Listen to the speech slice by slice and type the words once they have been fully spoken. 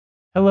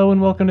Hello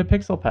and welcome to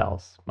Pixel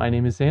Pals. My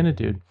name is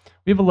Xanadude.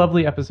 We have a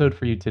lovely episode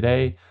for you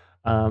today.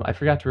 I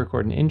forgot to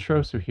record an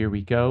intro, so here we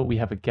go. We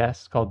have a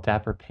guest called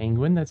Dapper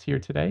Penguin that's here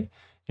today,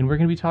 and we're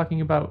going to be talking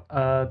about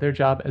their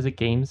job as a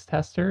games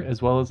tester,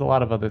 as well as a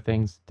lot of other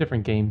things,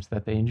 different games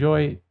that they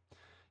enjoy.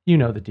 You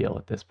know the deal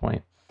at this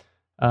point.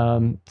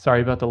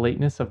 Sorry about the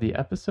lateness of the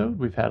episode.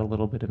 We've had a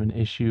little bit of an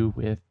issue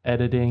with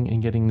editing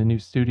and getting the new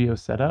studio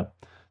set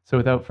up. So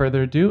without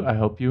further ado, I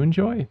hope you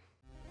enjoy.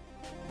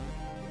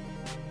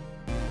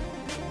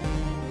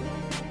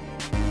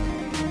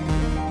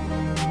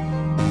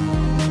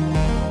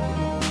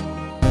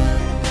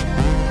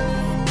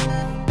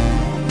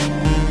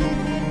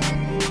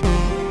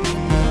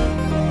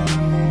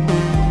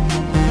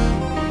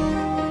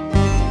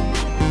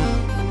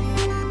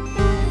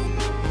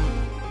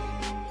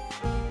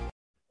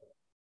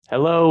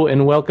 Hello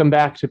and welcome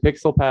back to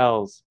Pixel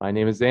Pals. My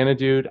name is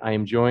Xanadude. I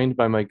am joined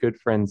by my good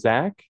friend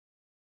Zach.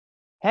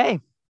 Hey,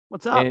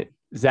 what's up? And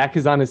Zach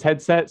is on his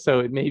headset,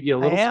 so it may be a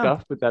I little am.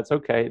 scuffed, but that's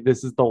okay.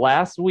 This is the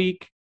last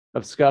week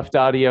of scuffed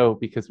audio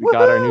because we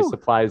got our new Woohoo!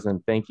 supplies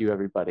in. Thank you,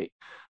 everybody.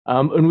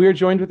 And we are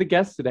joined with a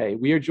guest today.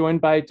 We are joined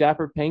by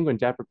Dapper Penguin.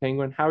 Dapper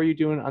Penguin, how are you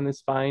doing on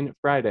this fine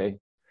Friday?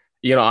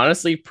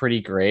 Honestly,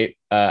 pretty great.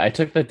 I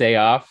took the day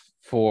off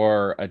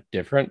for a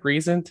different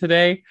reason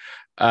today,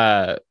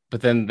 but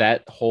then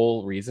that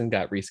whole reason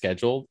got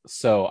rescheduled.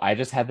 So I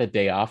just had the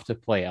day off to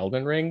play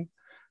Elden Ring,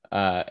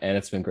 and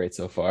it's been great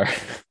so far.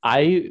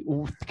 I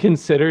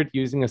considered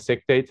using a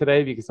sick day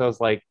today because I was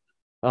like,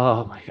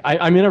 oh my,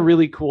 I'm in a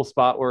really cool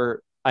spot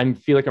where I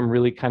feel like I'm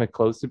really kind of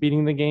close to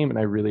beating the game and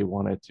I really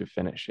wanted to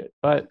finish it.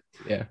 But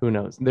Yeah. who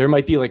knows? There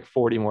might be like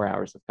 40 more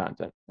hours of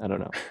content. I don't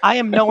know. I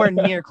am nowhere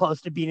near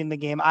close to beating the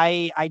game.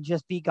 I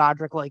just beat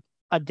Godric like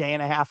a day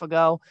and a half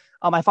ago.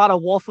 I fought a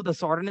wolf with a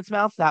sword in its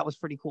mouth. That was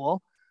pretty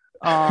cool.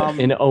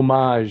 In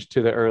homage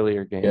to the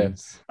earlier Yeah.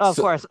 games. Of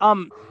So, course.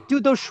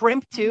 Dude, those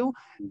shrimp too.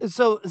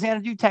 So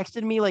Xanadu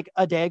texted me like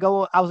a day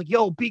ago. I was like,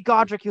 yo, beat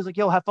Godric. He was like,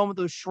 yo, have fun with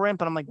those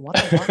shrimp. And I'm like, what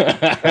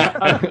the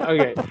fuck?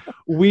 Okay.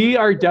 We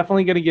are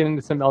definitely going to get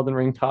into some Elden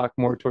Ring talk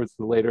more towards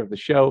the later of the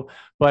show.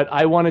 But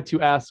I wanted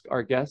to ask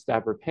our guest,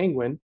 Dapper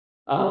Penguin.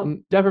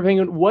 Dapper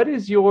Penguin, what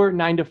is your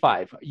 9 to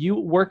 5? You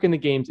work in the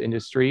games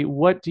industry.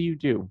 What do you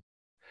do?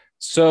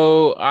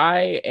 so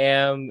I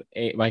am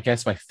I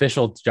guess my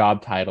official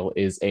job title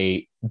is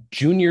a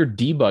junior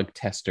debug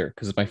tester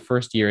because it's my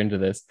first year into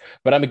this,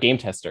 but I'm a game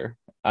tester.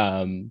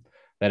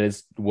 That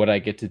is what I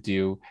get to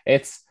do.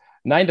 It's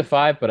 9 to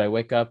 5, but I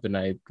wake up and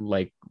I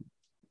like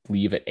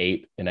leave at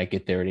 8 and I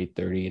get there at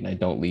 8:30 and I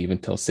don't leave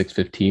until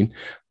 6:15,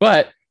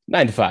 but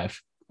 9 to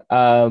 5.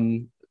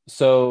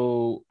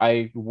 So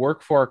I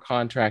work for a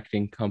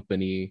contracting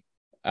company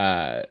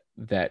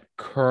that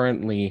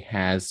currently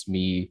has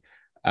me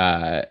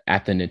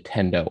at the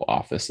Nintendo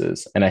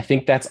offices. And I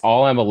think that's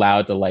all I'm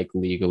allowed to like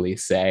legally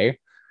say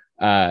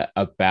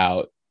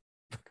about.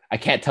 I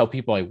can't tell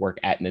people I work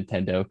at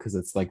Nintendo because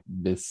it's like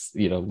this,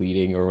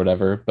 leading or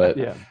whatever, but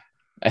Yeah.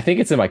 I think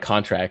it's in my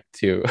contract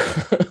too.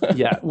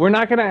 Yeah, we're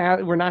not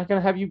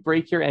gonna have you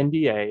break your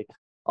NDA.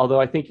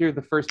 Although I think you're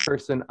the first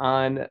person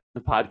on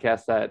the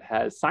podcast that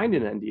has signed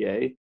an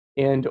NDA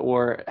and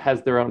or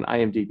has their own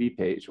IMDb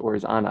page or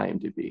is on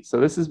IMDb. So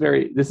this is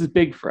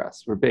big for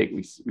us. We're big.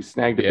 We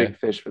snagged a Yeah. big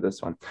fish for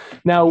this one.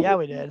 Now, Yeah,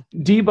 we did.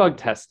 debug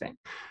testing.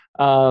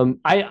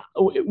 I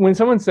when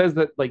someone says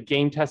that like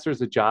game tester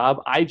is a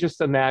job, I just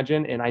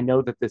imagine, and I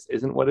know that this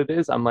isn't what it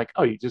is. I'm like,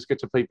 oh, you just get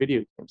to play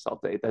video games all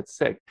day. That's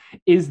sick.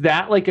 Is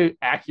that like an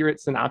accurate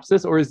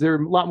synopsis, or is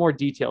there a lot more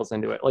details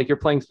into it? Like you're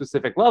playing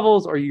specific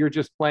levels, or you're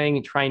just playing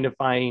and trying to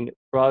find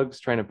bugs,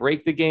 trying to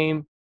break the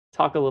game?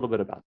 Talk a little bit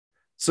about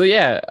So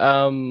yeah,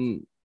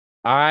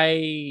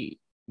 I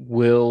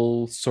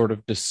will sort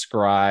of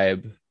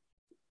describe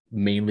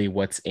mainly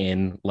what's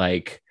in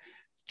like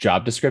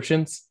job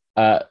descriptions,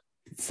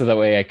 so that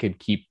way I could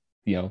keep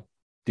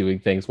doing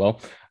things well.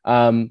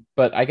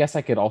 But I guess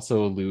I could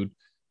also allude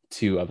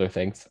to other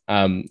things.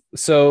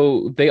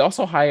 So they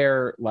also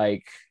hire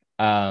like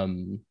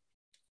debug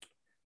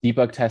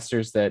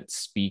testers that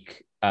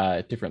speak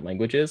different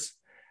languages,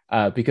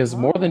 because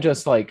more than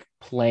just like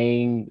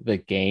playing the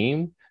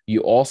game, you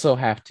also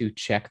have to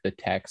check the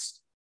text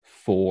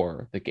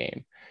for the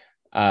game.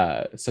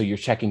 So you're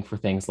checking for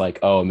things like,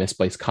 oh,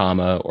 misplaced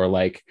comma, or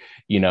like,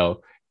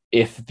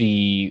 if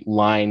the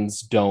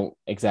lines don't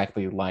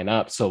exactly line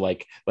up. So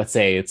like, let's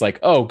say it's like,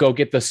 oh, go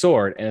get the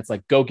sword. And it's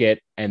like, go get,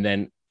 and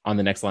then on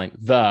the next line,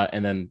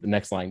 and then the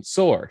next line,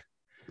 sword.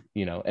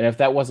 And if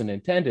that wasn't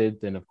intended,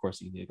 then of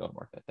course you need to go and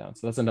mark that down.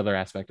 So that's another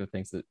aspect of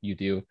things that you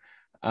do.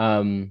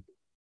 And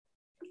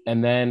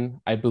then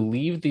I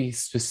believe the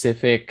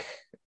specific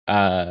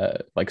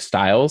like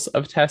styles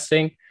of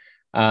testing,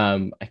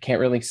 I can't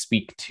really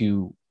speak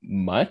too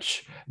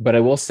much, but I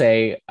will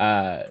say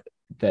that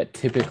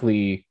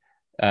typically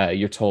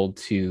you're told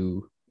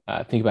to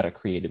think about it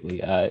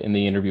creatively. In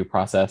the interview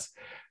process,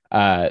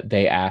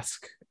 they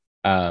ask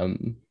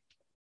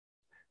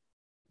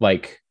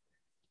like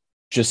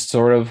just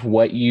sort of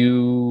what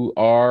you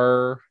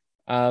are,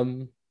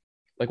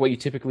 like what you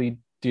typically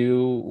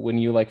do when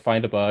you like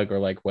find a bug or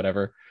like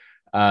whatever.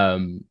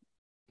 Um,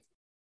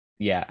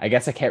 yeah, I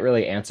guess I can't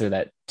really answer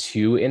that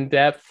too in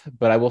depth,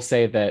 but I will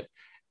say that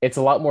it's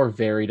a lot more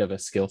varied of a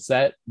skill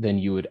set than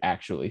you would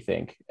actually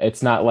think.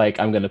 It's not like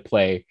I'm going to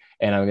play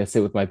and I'm going to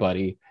sit with my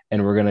buddy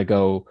and we're going to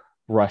go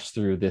rush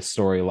through this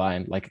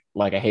storyline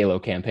like a Halo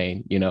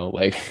campaign, you know,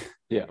 like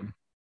Yeah.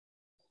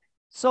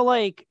 So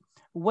like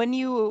when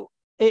you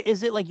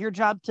is it like your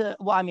job to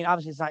well, I mean,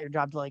 obviously it's not your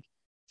job to like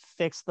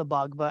fix the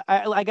bug, but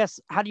I guess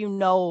how do you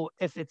know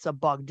if it's a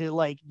bug? Do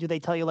they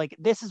tell you like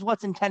this is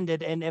what's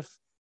intended, and if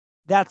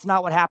that's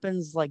not what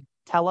happens, like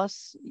tell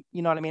us,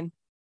 you know what I mean?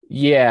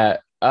 yeah,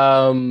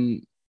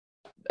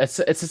 it's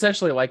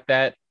essentially like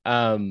that.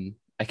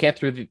 I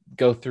can't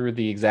go through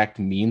the exact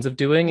means of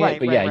doing it, Right,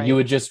 but right, yeah, you right.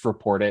 would just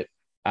report it.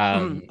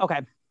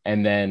 Okay.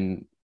 And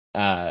then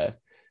uh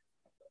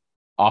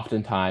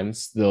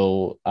oftentimes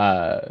they'll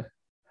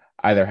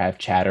either have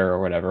chatter or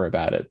whatever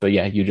about it. But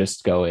yeah, you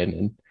just go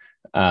in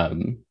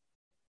and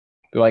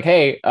be like,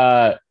 hey,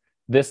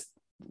 this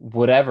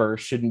whatever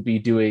shouldn't be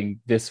doing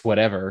this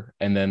whatever,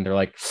 and then they're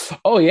like,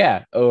 oh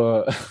yeah,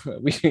 yeah,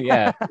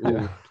 Yeah.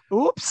 ooh.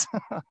 Oops.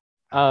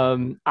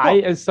 I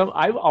Well, as some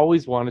I've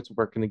always wanted to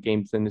work in the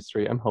games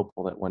industry. I'm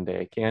hopeful that one day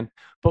I can.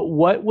 But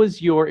what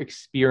was your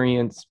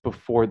experience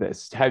before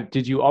this?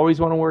 Did you always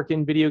want to work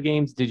in video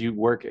games? Did you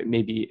work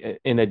maybe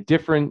in a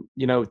different,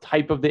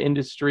 type of the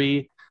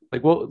industry?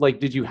 Like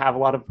did you have a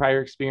lot of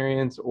prior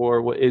experience,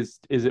 or what is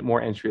it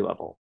more entry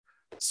level?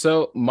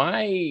 So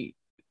my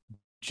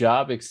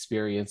job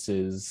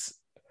experiences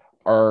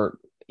are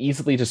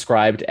easily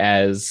described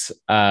as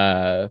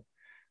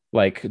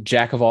like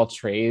jack of all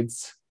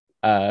trades,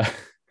 uh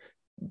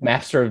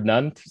master of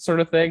none sort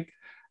of thing.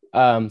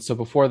 So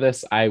before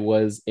this, I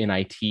was in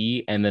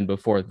IT, and then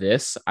before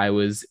this, I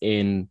was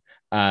in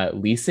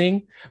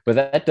leasing. But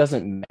that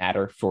doesn't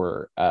matter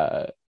for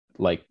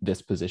like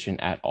this position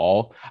at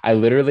all. I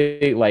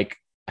literally like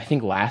I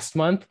think last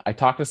month I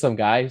talked to some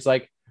guy who's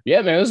like,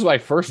 "Yeah, man, this is my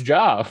first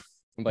job."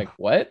 I'm like,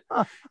 "What?"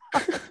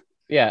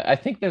 Yeah, I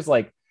think there's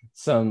like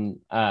some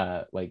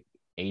like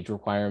age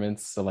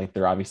requirements, so like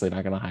they're obviously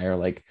not going to hire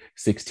like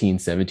 16,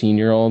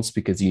 17-year-olds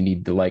because you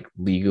need to like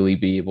legally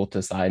be able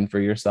to sign for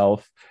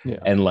yourself Yeah.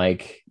 and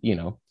like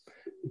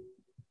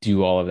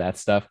do all of that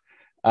stuff.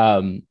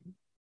 um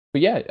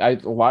but yeah,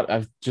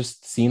 I've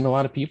just seen a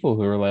lot of people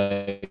who are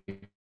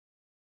like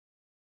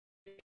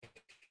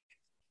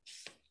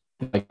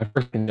my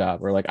first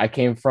job, or like I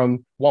came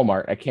from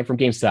Walmart, I came from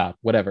GameStop,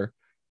 whatever.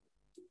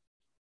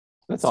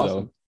 That's So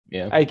awesome.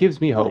 yeah. It gives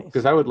me hope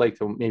because nice. I would like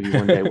to maybe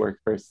one day work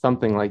for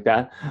something like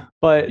that.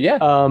 But Yeah.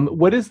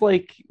 where's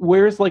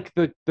like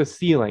the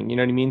ceiling? You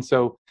know what I mean?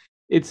 So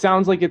it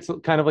sounds like it's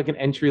kind of like an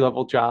entry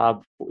level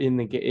job in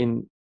the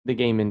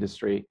game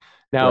industry.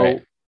 Right. Now,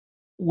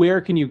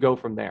 where can you go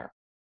from there?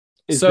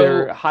 So Is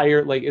there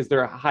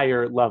a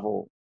higher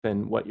level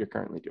than what you're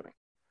currently doing?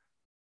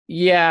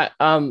 yeah,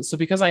 so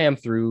because I am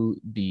through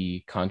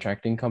the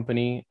contracting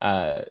company,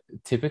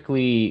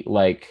 typically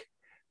like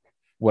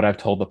what I've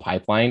told the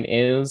pipeline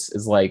is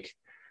like,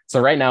 so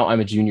right now I'm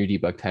a junior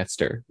debug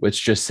tester,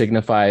 which just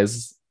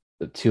signifies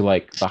to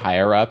like the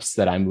higher ups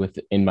that I'm with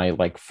in my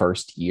like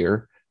first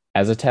year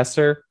as a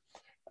tester.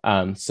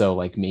 So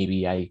like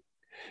maybe I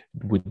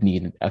would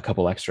need a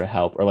couple extra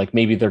help, or like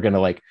maybe they're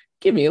gonna like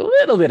give me a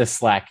little bit of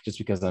slack just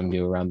because I'm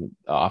new around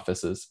the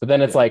offices. But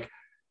then it's Yeah. like,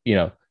 you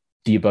know,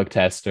 debug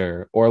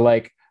tester, or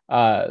like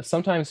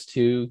sometimes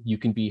too you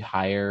can be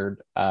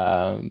hired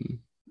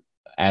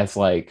as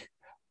like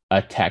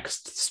a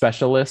text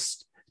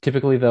specialist.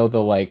 Typically though,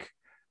 they'll like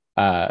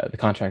the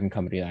contracting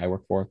company that I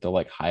work for, they'll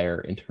like hire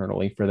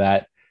internally for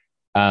that.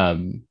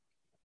 Um,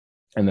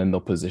 and then they'll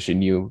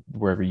position you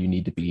wherever you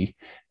need to be.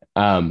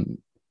 Um,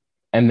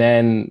 and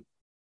then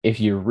if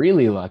you're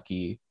really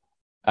lucky,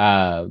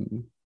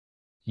 um,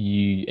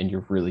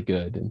 you're really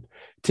good. And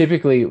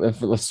typically,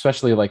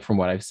 especially like from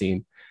what I've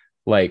seen,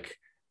 like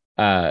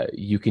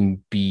you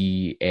can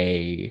be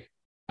a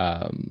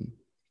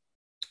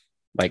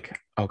like,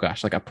 oh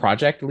gosh, like a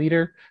project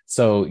leader.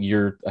 So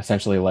you're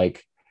essentially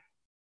like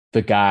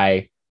the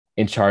guy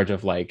in charge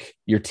of like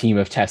your team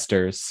of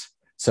testers.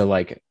 So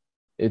like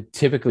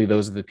typically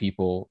those are the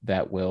people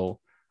that will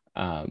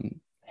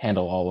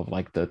handle all of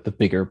like the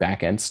bigger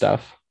back end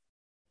stuff.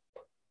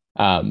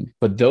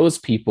 But those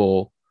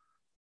people,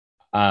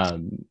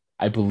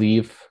 I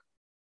believe,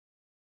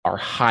 are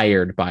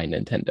hired by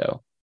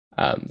Nintendo.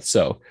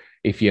 So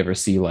if you ever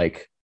see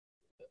like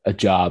a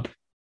job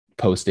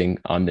posting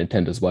on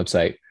Nintendo's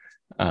website,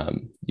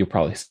 you'll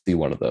probably see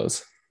one of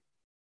those.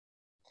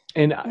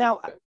 And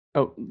Now,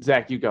 oh,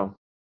 Zach, you go.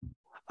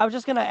 I was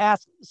just gonna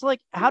ask. So, like,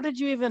 how did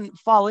you even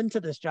fall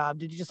into this job?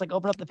 Did you just like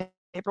open up the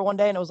paper one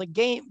day and it was like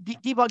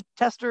debug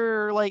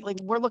tester? Like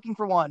we're looking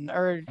for one,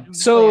 or like, I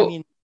So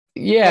mean,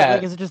 yeah,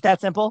 is it just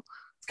that simple?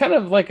 it's kind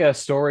of like a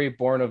story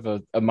born of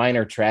a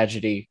minor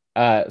tragedy.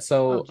 Oh,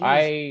 So geez.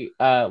 I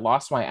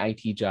lost my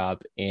IT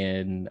job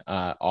in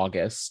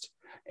August.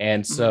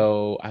 And Mhm.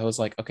 so I was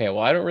like, okay, well,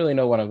 I don't really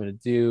know what I'm going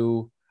to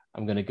do.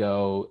 I'm going to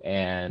go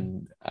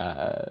and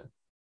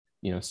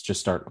just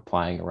start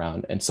applying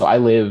around. And so I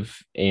live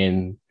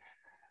in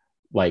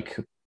like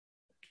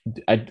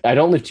I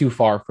don't live too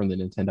far from the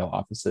Nintendo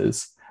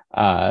offices.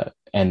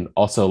 And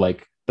also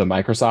like the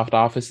Microsoft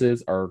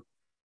offices are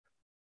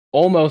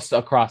almost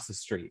across the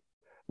street.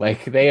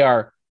 Like they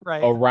are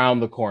Right.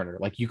 around the corner.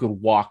 Like you could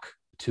walk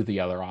to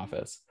the other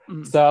office.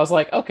 Mhm. So I was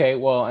like, okay,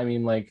 well, I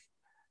mean, like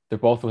they're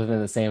both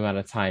within the same amount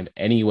of time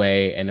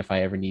anyway. And if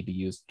I ever need to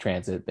use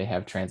transit, they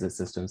have transit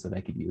systems that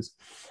I could use.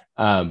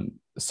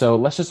 So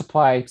let's just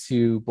apply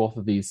to both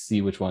of these,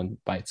 see which one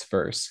bites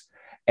first.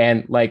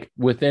 And like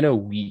within a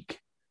week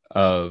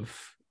of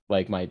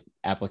like my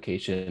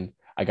application,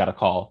 I got a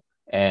call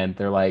and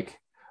they're like,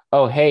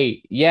 oh,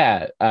 hey,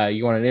 yeah,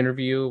 you want an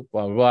interview,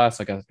 blah, blah, blah.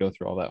 So I got to go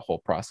through all that whole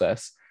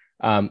process.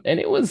 And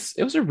it was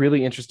a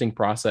really interesting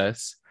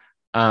process.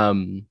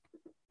 Um,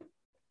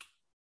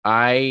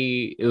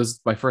 it was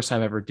my first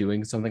time ever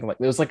doing something like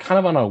it was like kind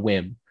of on a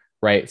whim,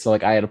 right? So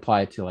like I had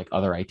applied to like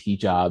other IT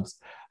jobs.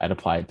 I'd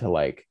applied to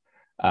like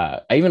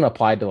I even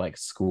applied to like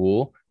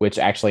school, which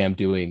actually I'm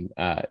doing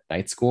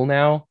night school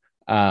now.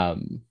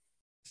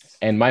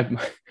 And my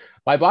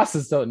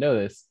bosses don't know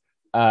this,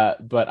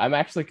 but I'm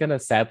actually gonna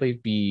sadly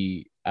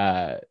be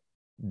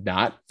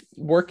not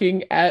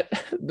working at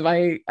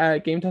my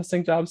game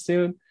testing job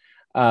soon.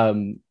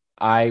 Um,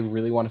 I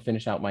really want to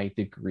finish out my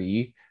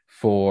degree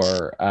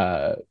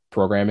for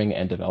programming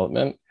and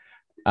development.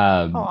 Oh,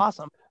 Um,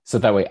 awesome. so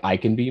that way I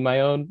can be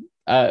my own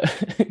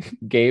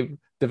game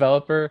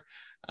developer.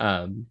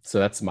 So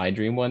that's my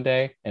dream one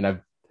day.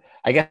 And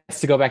I guess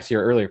to go back to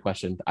your earlier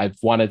question, I've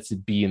wanted to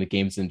be in the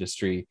games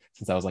industry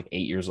since I was like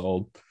 8 years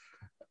old.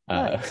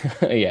 Nice.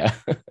 Yeah,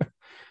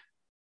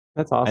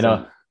 That's I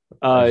know. awesome.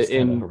 I just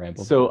kind of And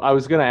rambled. so I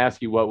was going to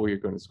ask you what were you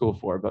going to school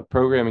for, but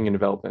programming and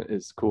development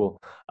is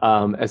cool.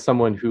 As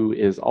someone who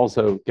is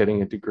also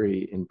getting a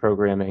degree in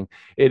programming,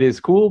 it is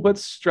cool but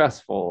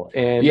stressful,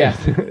 and Yeah,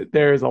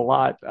 there's a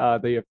lot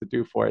that you have to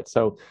do for it.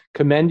 So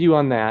commend you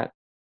on that.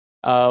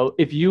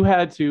 If you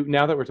had to,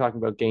 now that we're talking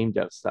about game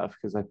dev stuff,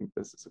 because I think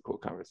this is a cool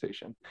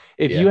conversation.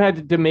 If you yeah.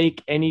 had to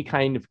make any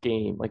kind of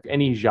game, like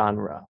any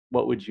genre,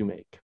 what would you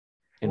make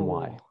and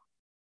why? Ooh.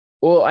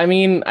 Well, I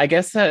mean, I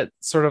guess that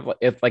sort of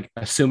if like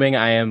assuming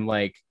I am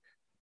like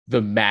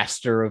the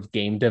master of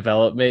game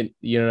development,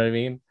 you know what I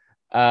mean?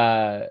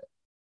 Uh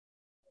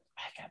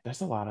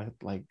there's a lot of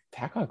like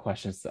tack on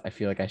questions that I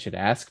feel like I should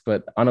ask,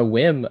 but on a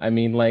whim, I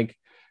mean, like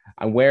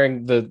I'm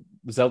wearing the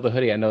Zelda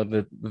hoodie. I know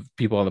that the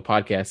people on the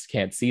podcast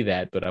can't see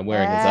that, but I'm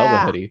wearing a Zelda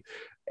Yeah. hoodie.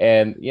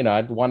 And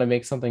I'd want to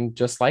make something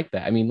just like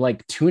that. I mean,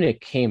 like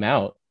Tunic came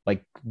out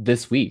like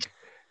this week.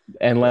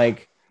 And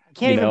like, I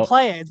can't you even know,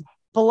 play it. It's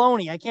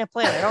baloney. I can't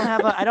play it.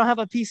 I don't have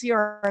a PC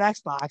or an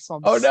Xbox. So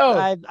oh no,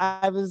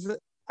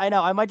 I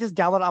know I might just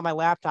download it on my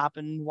laptop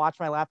and watch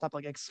my laptop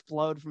like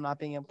explode from not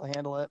being able to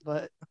handle it.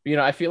 But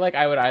I feel like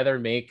I would either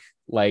make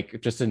like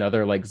just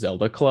another like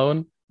Zelda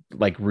clone,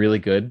 like really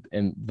good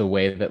in the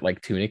way that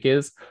like Tunic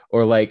is,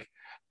 or like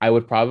I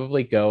would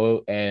probably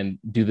go and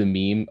do the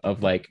meme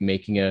of like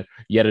making a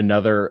yet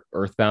another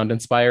Earthbound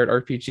inspired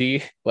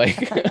RPG. Like,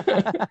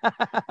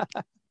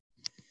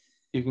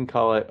 You can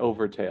call it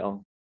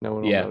Overtale. No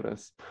one will yeah,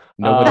 notice.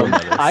 nobody will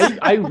notice.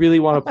 I really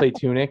want to play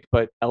Tunic,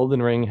 but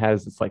Elden Ring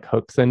has its like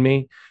hooks in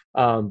me.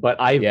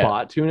 But I've Yeah,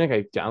 bought Tunic.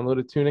 I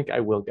downloaded Tunic. I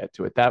will get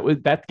to it.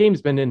 That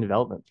game's been in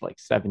development for like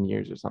 7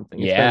 years or something.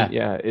 It's been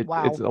yeah, it's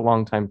wow. a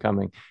long time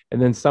coming.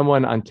 And then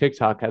someone on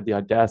TikTok had the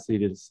audacity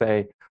to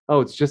say, "Oh,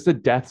 it's just a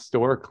Death's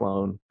Door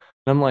clone."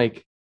 And I'm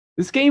like,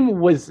 this game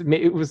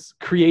was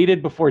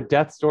created before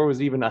Death's Door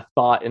was even a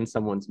thought in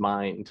someone's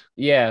mind.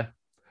 yeah.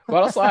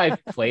 But also,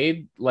 I've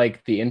played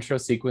like the intro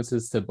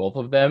sequences to both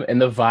of them,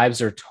 and the vibes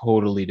are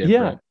totally Yeah,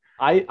 different.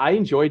 I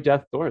enjoyed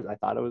Death Doors. I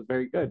thought it was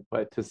very good,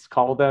 but to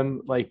call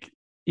them like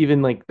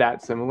even like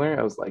that similar,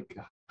 I was like,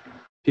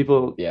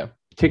 people Yeah.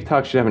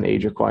 TikTok should have an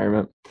age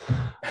requirement.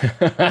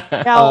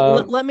 Now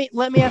Um, let me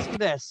ask you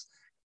this: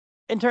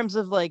 in terms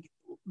of like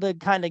the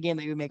kind of game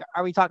that you make,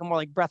 are we talking more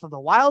like Breath of the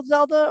Wild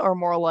Zelda or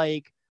more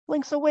like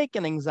Link's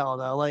Awakening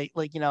Zelda? Like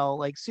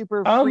like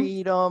super um,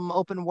 freedom,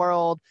 open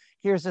world.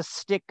 Here's a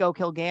stick, go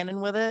kill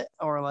Ganon with it,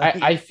 or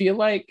I like feel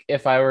like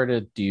if I were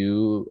to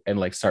do and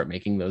like start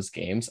making those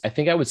games, I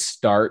think I would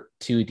start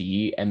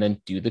 2D and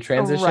then do the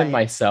transition right.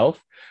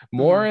 myself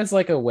more Mhm. as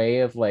like a way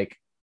of like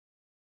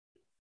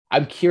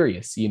I'm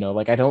curious,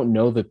 like I don't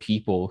know the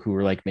people who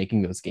were like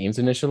making those games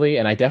initially,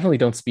 and I definitely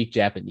don't speak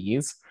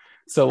Japanese.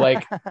 So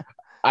like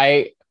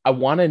I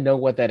want to know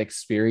what that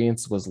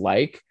experience was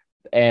like.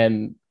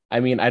 And I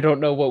mean, I don't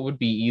know what would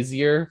be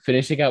easier,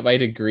 finishing out my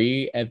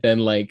degree and then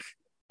like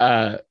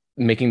uh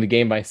making the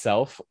game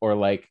myself, or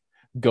like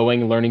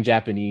going learning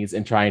Japanese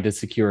and trying to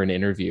secure an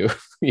interview.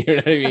 You know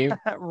what I mean?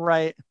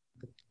 Right.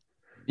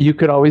 you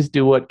could always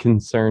do what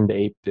Concerned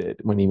Ape did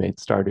when he made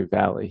Stardew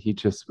Valley. He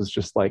just was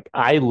just like,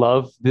 I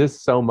love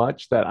this so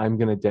much that I'm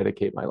going to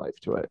dedicate my life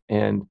to it.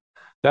 And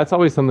that's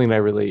always something that I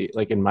really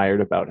like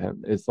admired about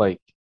him is like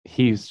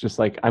he's just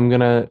like, I'm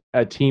gonna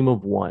a team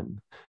of one.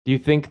 Do you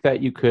think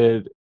that you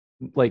could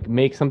like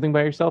make something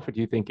by yourself, or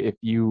do you think if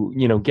you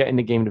get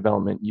into game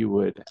development, you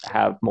would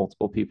have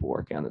multiple people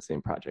working on the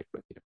same project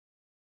with you?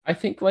 I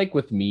think like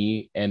with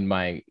me and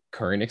my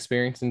current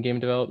experience in game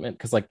development,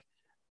 because like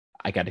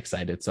I got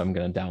excited, so I'm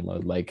gonna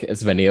download like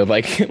as many of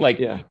like like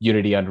Yeah.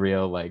 Unity,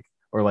 Unreal, like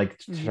or like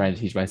Mhm. trying to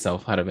teach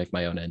myself how to make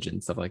my own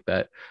engine, stuff like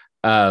that.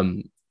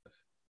 Um,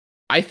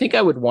 I think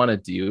I would want to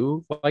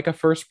do like a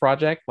first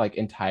project like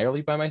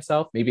entirely by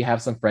myself. Maybe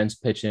have some friends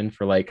pitch in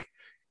for like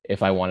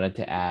if I wanted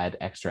to add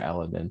extra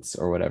elements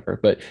or whatever.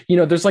 But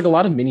there's like a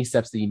lot of mini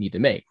steps that you need to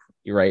make.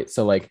 Right.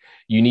 So like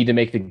you need to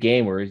make the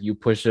game where you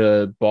push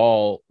a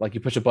ball, like you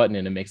push a button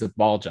and it makes a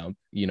ball jump,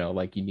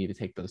 like you need to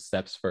take those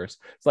steps first.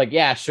 It's like,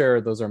 yeah, sure,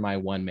 those are my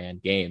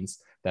one-man games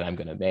that I'm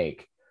gonna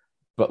make.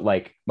 But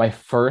like my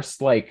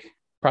first like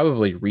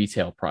probably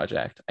retail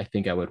project, I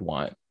think I would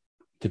want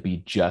to be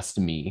just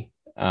me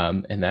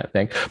in that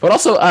thing. But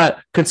also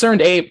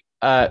concerned ape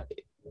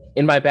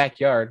in my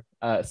backyard.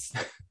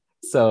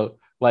 So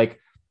like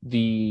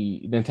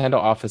the Nintendo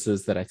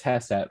offices that I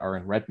test at are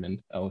in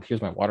Redmond. Oh,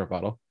 here's my water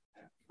bottle.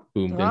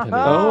 Boom, Nintendo.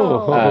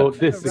 Oh,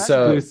 this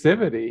so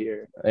exclusivity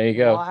here. there you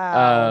go.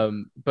 Wow.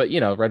 But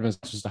Redmond's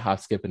just a hop,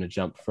 skip, and a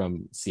jump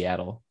from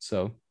Seattle.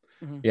 So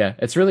Mhm. yeah,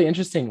 it's really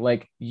interesting.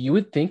 Like you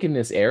would think in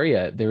this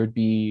area there would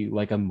be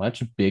like a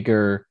much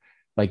bigger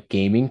like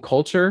gaming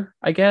culture,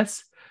 I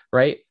guess,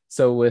 right?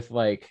 So with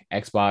like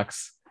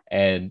Xbox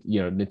and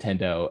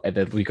Nintendo, and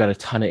then we've got a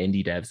ton of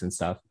indie devs and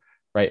stuff,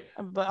 right?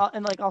 But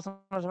and like also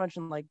as I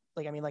mentioned, like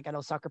I mean, like I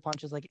know Sucker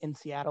Punch is like in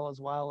Seattle as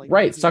well. Like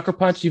Right, Sucker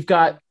Punch. You've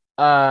got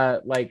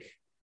like,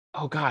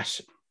 oh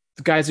gosh,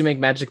 the guys who make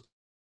Magic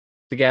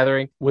the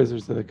Gathering,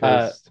 Wizards of the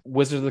Coast.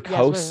 Wizards of the Yes,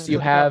 Coast. Wizards You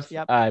of the have, Coast,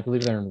 yep. I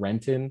believe they're in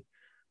Renton.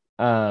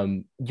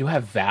 You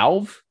have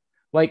Valve.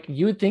 Like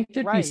you would think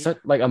there'd be Right. such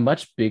like a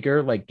much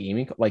bigger like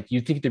gaming, like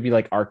you'd think there'd be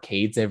like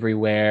arcades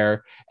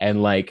everywhere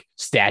and like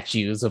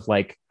statues of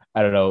like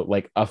I don't know,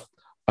 like a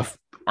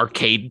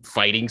arcade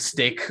fighting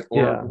stick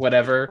or Yeah.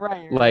 whatever.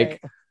 Right.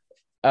 Like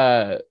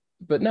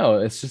but no,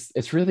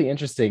 it's really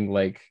interesting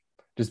like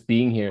just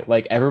being here.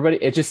 Like everybody,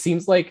 it just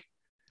seems like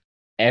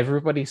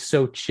everybody's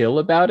so chill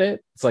about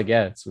it. It's like,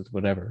 yeah, it's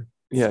whatever.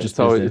 Yeah, just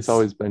it's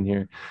always been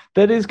here.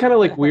 That is kind of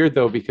like weird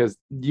though, because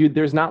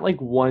there's not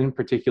like one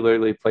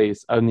particularly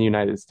place in the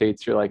United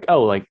States you're like,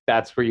 oh, like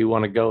that's where you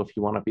want to go if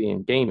you want to be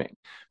in gaming.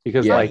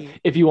 Because Yeah. like Right.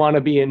 if you want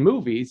to be in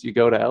movies, you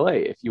go to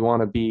LA. If you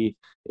want to be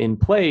in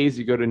plays,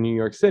 you go to New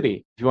York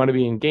City. If you want to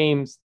be in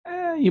games,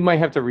 you might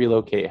have to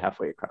relocate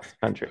halfway across the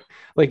country.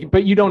 Like,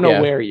 but you don't know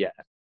Yeah. where yet.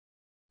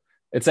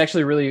 It's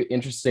actually really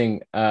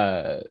interesting.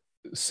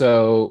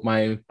 So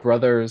my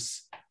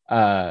brother's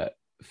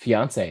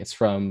fiance is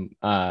from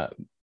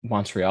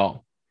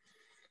Montreal.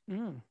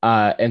 Mm.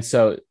 And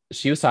so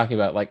she was talking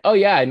about like, oh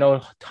yeah, I know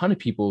a ton of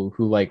people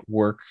who like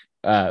work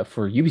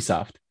for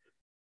Ubisoft.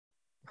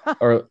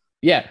 Or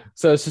yeah,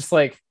 so it's just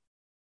like,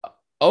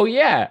 oh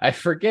yeah, I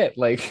forget.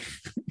 Like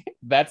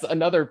that's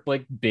another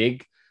like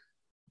big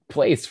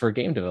place for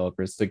game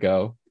developers to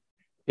go.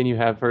 Can you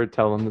have her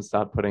tell them to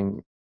stop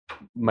putting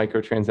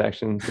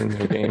microtransactions in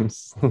their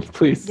games?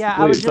 Please, Yeah,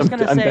 please, I was just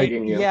gonna I'm say,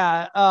 begging you.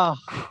 yeah. Oh,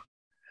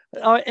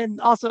 and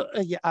also,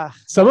 yeah.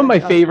 Some of my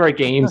favorite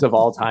games of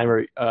all time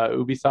are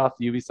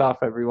Ubisoft,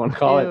 everyone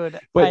call it. Dude,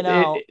 But I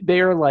know.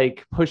 they are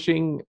like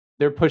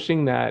they're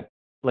pushing that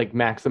like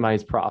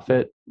maximize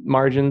profit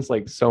margins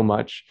like so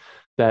much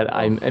that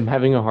I'm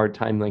having a hard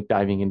time like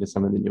diving into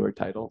some of the newer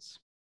titles.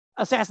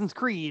 Assassin's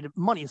Creed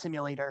Money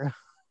Simulator.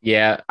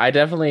 Yeah, I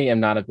definitely am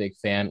not a big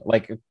fan.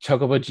 Like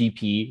Chocobo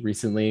GP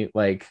recently,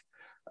 like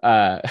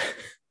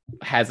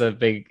has a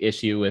big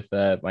issue with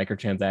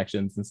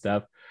microtransactions and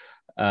stuff.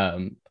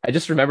 I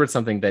just remembered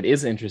something that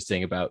is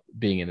interesting about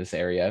being in this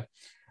area.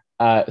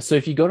 So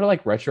if you go to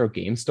like retro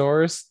game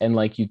stores and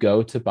like you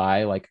go to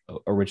buy like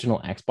original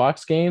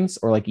Xbox games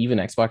or like even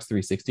Xbox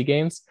 360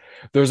 games,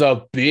 there's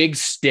a big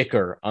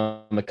sticker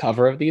on the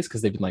cover of these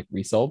because they've been like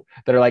resold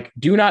that are like,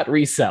 do not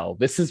resell.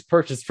 This is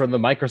purchased from the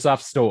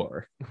Microsoft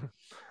store.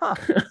 Huh.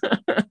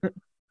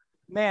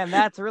 Man,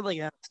 that's really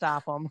gonna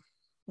stop them.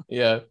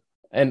 Yeah.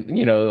 And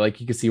like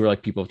you can see where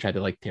like people have tried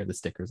to like tear the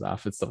stickers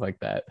off and stuff like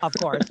that. Of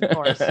course.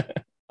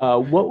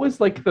 What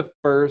was like the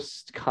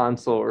first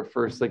console or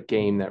first like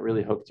game that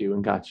really hooked you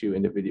and got you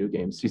into video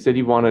games? You said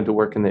you wanted to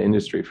work in the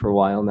industry for a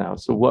while now.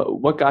 So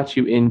what got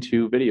you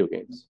into video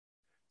games?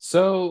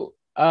 So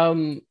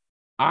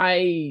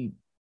I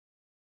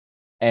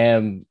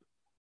am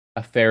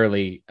a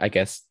fairly, I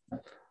guess,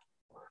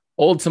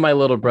 old to my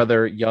little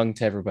brother, young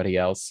to everybody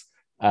else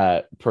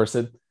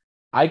person.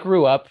 I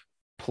grew up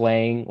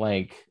playing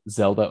like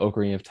Zelda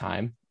Ocarina of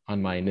Time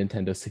on my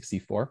Nintendo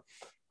 64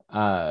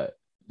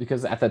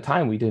 because at the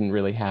time we didn't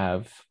really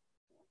have,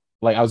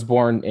 like, I was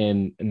born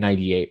in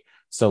 98,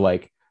 so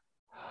like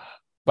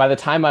by the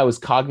time I was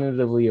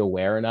cognitively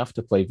aware enough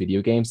to play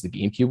video games, the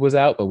GameCube was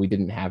out, but we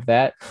didn't have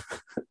that.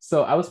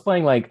 So I was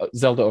playing like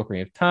Zelda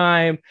Ocarina of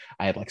Time.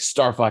 I had like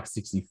Star Fox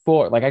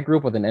 64. Like I grew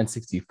up with an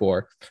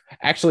N64.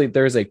 Actually,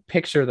 there's a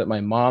picture that my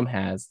mom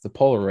has, the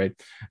Polaroid,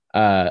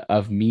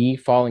 of me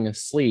falling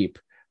asleep,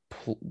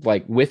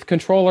 like with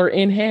controller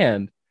in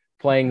hand,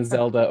 playing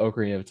Zelda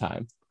Ocarina of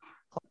Time.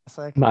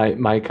 Classic.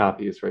 My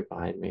copy is right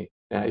behind me.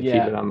 I keep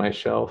Yeah. it on my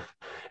shelf.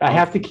 I Oh,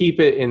 have to keep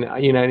it in,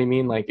 you know what I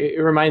mean? Like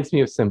it reminds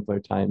me of simpler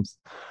times.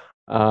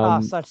 Oh,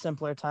 Um, such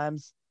simpler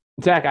times.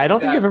 Zach, I don't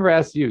think I've Yeah. ever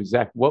asked you,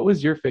 Zach, what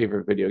was your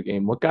favorite video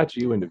game? What got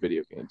you into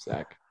video games,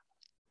 Zach?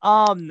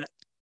 Um,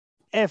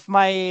 if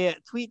my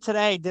tweet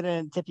today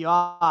didn't tip you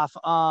off,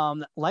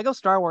 Lego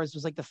Star Wars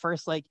was like the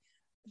first like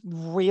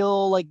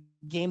real like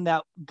game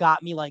that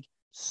got me like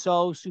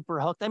so super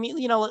hooked. I mean,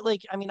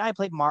 like I mean, I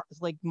played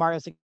Mario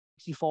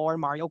 64,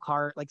 Mario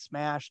Kart, like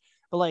Smash,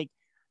 but like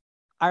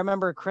I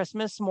remember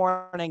Christmas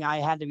morning, I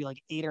had to be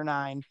like 8 or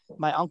 9.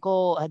 My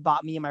uncle had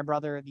bought me and my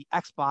brother the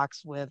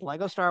Xbox with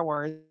Lego Star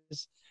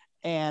Wars,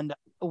 and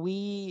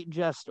we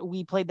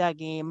played that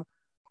game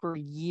for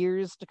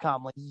years to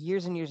come, like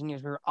years and years and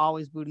years. We were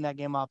always booting that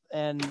game up,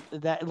 and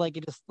that like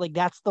it just like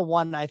that's the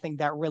one I think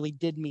that really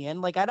did me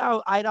in. Like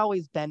I'd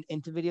always been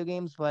into video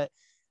games, but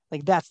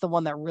like that's the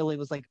one that really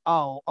was like,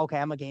 oh, okay,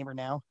 I'm a gamer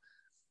now.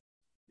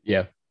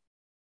 Yeah.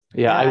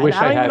 Yeah, I And wish I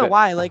I don't even had know it.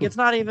 why. Like it's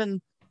not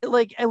even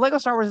like Lego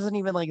Star Wars isn't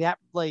even like that.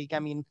 Like I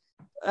mean,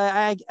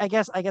 I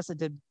guess it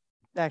did.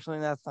 Actually,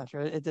 that's not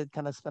true. It did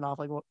kind of spin off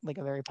like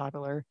a very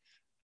popular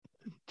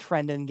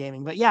trend in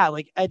gaming. But yeah,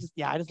 like I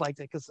just liked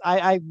it because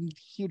I'm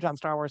huge on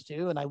Star Wars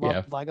too, and I loved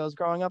Yeah. Legos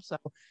growing up. So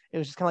it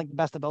was just kind of like the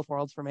best of both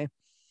worlds for me.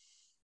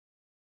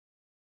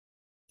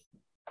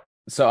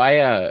 So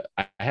I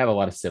have a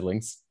lot of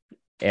siblings,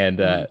 and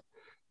Mhm.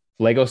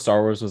 Lego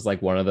Star Wars was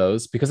like one of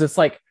those because it's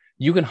like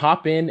you can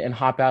hop in and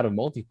hop out of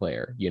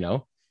multiplayer, you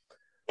know?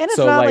 And it's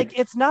So not like like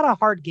it's not a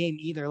hard game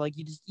either. Like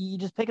you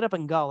just pick it up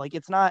and go. Like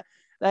it's not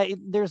that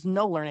there's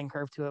no learning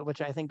curve to it,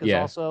 which I think is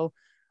yeah, also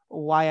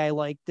why I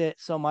liked it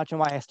so much and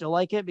why I still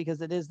like it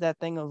because it is that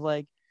thing of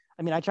like,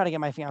 I mean, I try to get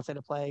my fiance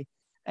to play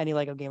any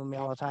Lego game with me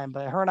all the time,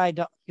 but her and I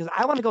don't because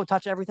I want to go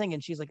touch everything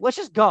and she's like, let's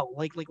just go.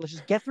 Like let's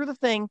just get through the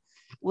thing.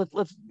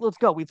 Let's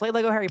go. We played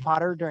Lego Harry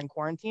Potter during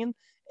quarantine,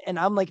 and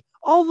I'm like,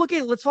 oh look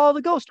at it, let's follow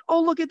the ghost.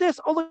 Oh look at this.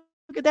 Oh look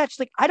at that. She's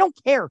like, I don't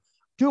care,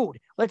 dude,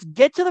 let's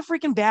get to the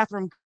freaking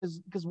bathroom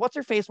because what's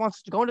her face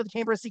wants to go into the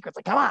Chamber of Secrets.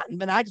 Like, come on.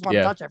 And I just want to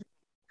yeah. touch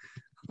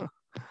everything.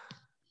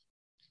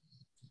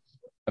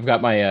 I've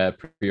got my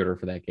pre-order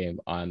for that game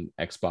on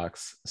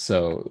Xbox.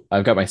 So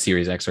I've got my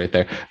Series X right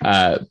there.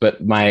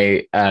 But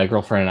my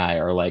girlfriend and I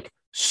are like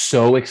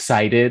so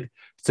excited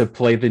to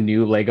play the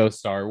new Lego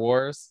Star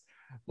Wars.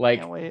 Can't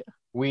Like wait.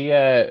 we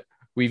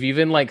we've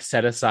even like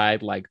set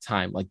aside like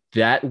time. Like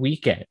that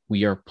weekend,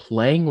 we are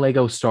playing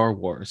Lego Star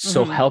Wars.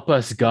 So Mhm. help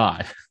us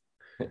God.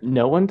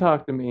 No one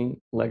talked to me.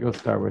 Lego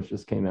Star Wars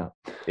just came out.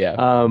 Yeah.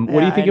 What do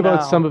Yeah, you I think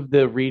about some know. of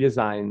the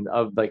redesign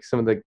of like some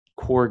of the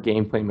core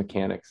gameplay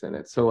mechanics in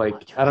it? So Oh, like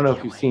dude, I I don't know if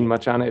can't you've seen wait.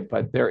 much on it,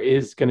 but there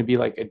is going to be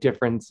like a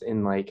difference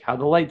in like how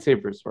the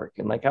lightsabers work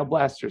and like how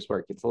blasters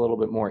work. It's a little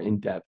bit more in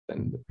depth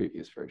than the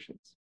previous versions.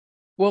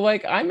 Well,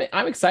 like I'm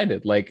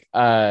excited. Like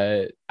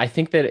I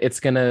think that it's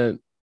gonna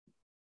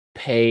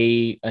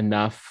pay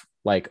enough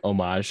like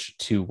homage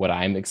to what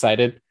I'm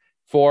excited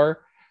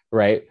for,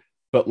 right?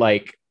 But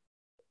like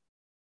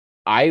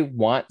I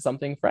want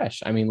something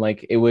fresh. I mean,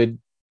 like it would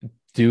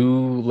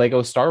do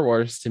Lego Star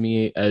Wars to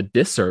me a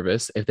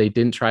disservice if they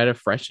didn't try to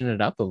freshen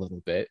it up a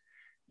little bit,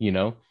 you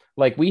know?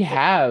 Like we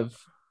have,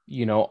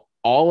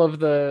 all of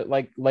the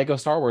like Lego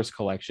Star Wars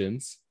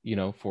collections,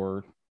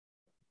 for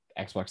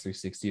Xbox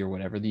 360 or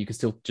whatever that you can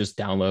still just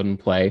download and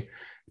play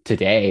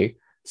today.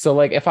 So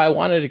like if I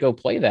wanted to go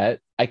play that,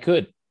 I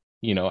could,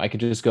 I could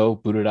just go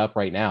boot it up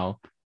right now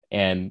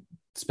and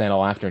spend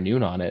all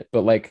afternoon on it.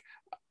 But like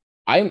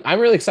I'm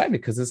really excited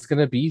because it's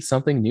gonna be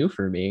something new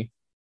for me.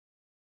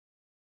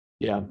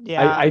 Yeah,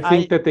 Yeah, I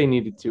think that they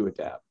needed to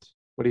adapt.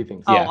 What do you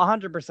think, oh, Zach? Yeah.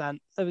 100%.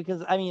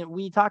 Because I mean,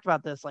 we talked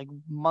about this like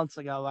months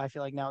ago, I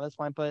feel like now at this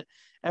point, but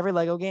every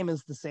Lego game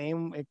is the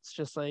same. It's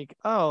just like,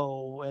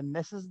 oh, and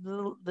this is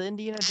the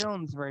Indiana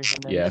Jones version,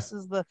 and Yeah. this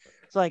is the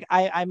so like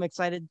I'm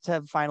excited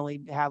to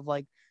finally have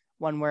like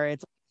one where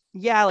it's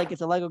yeah, like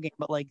it's a Lego game,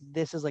 but like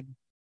this is like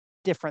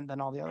different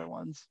than all the other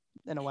ones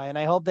in a way. And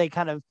I hope they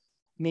kind of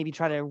maybe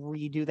try to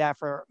redo that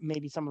for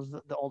maybe some of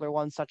the older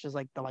ones, such as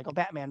like the Lego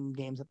Batman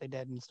games that they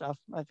did and stuff.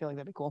 I feel like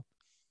that'd be cool.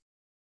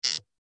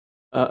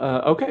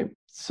 Okay,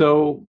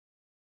 so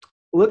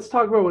let's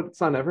talk about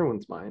what's on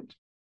everyone's mind.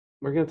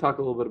 We're going to talk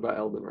a little bit about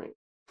Elden Ring.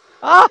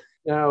 Ah,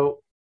 Now,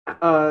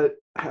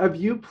 have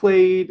you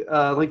played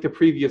like the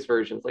previous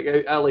versions, like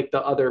like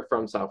the other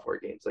From Software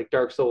games, like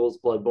Dark Souls,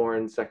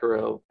 Bloodborne,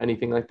 Sekiro,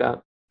 anything like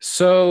that?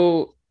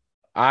 So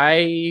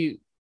I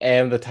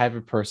am the type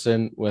of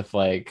person with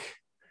like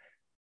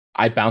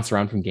I bounce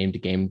around from game to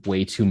game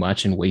way too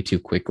much and way too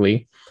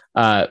quickly.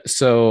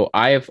 So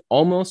I have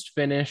almost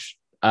finished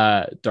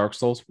Dark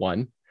Souls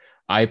 1.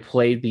 I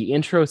played the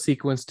intro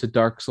sequence to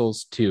Dark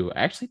Souls 2. I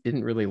actually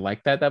didn't really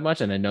like that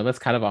much, and I know that's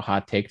kind of a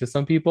hot take to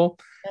some people.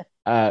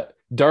 Uh,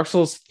 Dark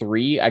Souls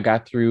 3, I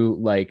got through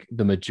like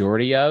the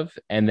majority of,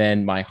 and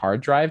then my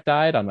hard drive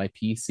died on my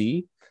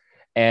PC,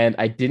 and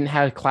I didn't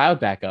have cloud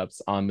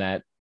backups on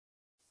that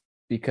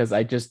because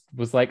I just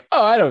was like,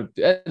 oh, I don't,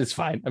 it's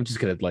fine. I'm just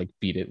gonna like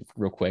beat it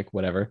real quick,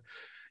 whatever.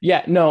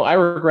 Yeah, no, I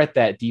regret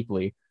that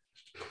deeply.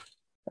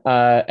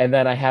 And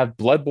then I have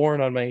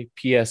Bloodborne on my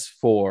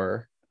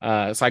PS4.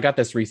 So I got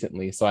this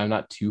recently, so I'm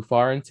not too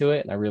far into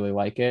it, and I really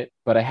like it.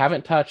 But I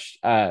haven't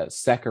touched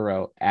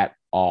Sekiro at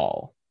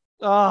all.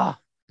 Oh,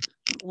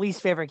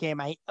 least favorite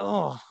game.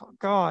 Oh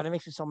god, it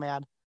makes me so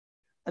mad.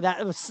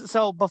 That was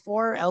so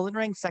before Elden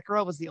Ring,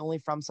 Sekiro was the only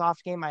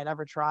FromSoft game I'd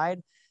ever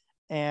tried.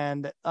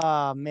 And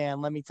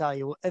man, let me tell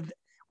you,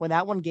 when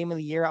that won Game of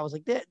the Year, I was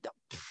like,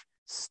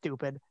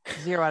 stupid.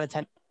 0 out of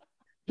 10.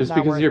 Just Not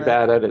because worth you're it.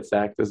 bad at it,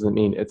 Zach, doesn't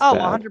mean it's Oh,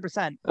 bad.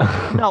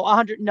 100%. No,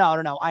 100.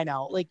 No. I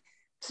know. Like,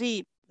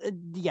 see,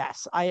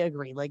 yes, I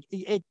agree. Like,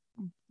 it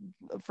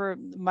for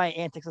my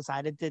antics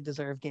aside, it did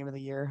deserve Game of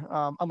the Year.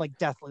 Unlike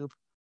Deathloop.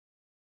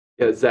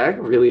 Yeah, Zach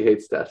really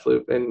hates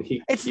Deathloop, and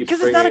he It's keeps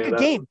because it's not bringing a it good up.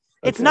 game.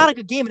 It's Okay. not a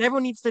good game, and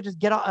everyone needs to just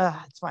get on.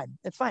 It's fine.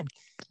 It's fine.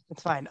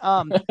 It's fine.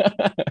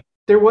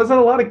 There wasn't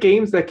a lot of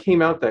games that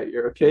came out that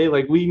year. Okay,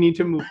 like we need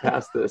to move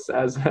past this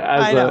as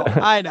I know. a.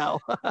 I know.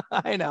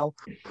 I know.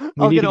 We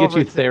I'll need get to get over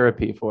you it soon.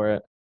 therapy for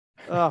it.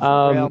 Oh,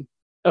 for real.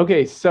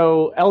 Okay,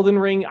 so Elden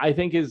Ring, I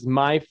think, is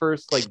my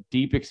first like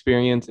deep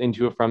experience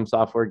into a From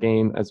Software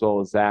game, as well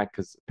as Zach,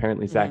 because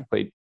apparently Zach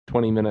played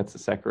 20 minutes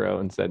of Sekiro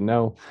and said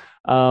no.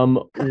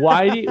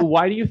 Why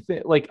do you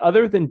think, like,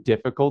 other than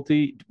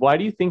difficulty, why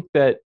do you think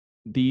that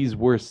these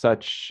were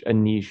such a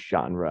niche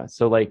genre?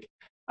 So like,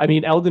 I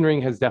mean, Elden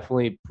Ring has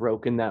definitely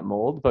broken that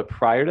mold, but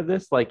prior to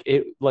this, like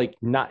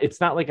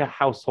it's not like a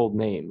household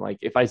name. Like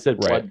if I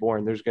said Right.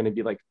 Bloodborne, there's going to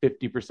be like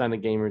 50%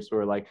 of gamers who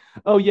are like,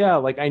 oh yeah,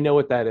 like I know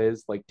what that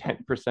is. Like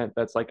 10%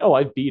 that's like, oh,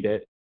 I beat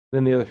it.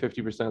 Then the other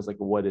 50% is like,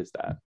 what is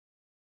that?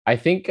 I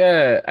think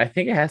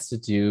it has to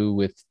do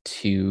with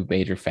two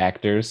major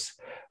factors.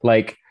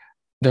 Like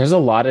there's a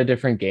lot of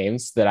different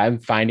games that I'm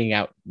finding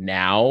out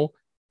now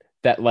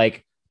that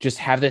like just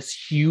have this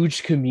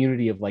huge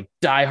community of like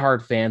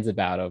diehard fans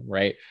about them,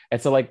 right? And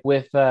so like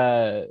with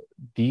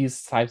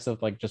these types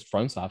of like just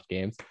FromSoft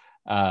games,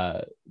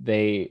 uh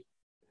they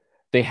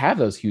have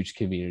those huge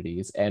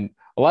communities, and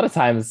a lot of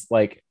times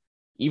like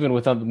even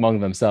with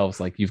among themselves,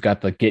 like you've got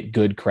the get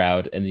good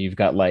crowd, and you've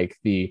got like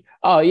the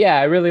oh yeah,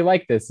 I really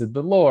like this and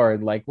the lore,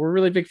 and like we're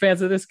really big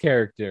fans of this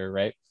character,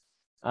 right?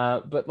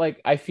 But like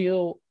I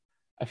feel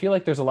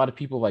like there's a lot of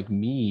people like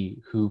me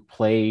who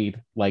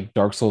played like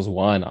Dark Souls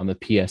 1 on the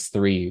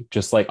PS3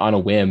 just like on a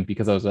whim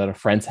because I was at a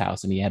friend's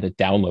house and he had it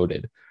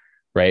downloaded,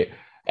 right?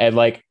 And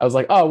like I was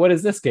like, "Oh, what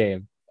is this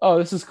game? Oh,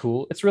 this is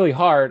cool. It's really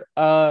hard.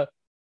 Oh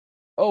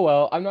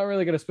well, I'm not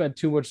really going to spend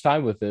too much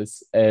time with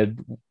this."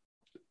 And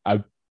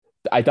I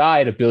I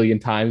died a billion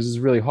times. This is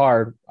really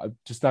hard. I'm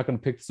just not going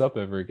to pick this up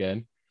ever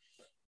again.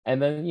 And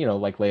then,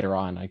 like later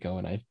on I go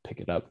and I pick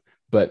it up.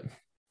 But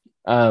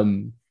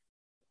um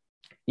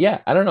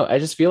yeah, I don't know. I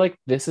just feel like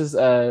this is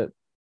a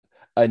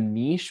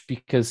niche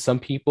because some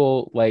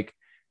people like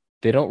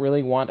they don't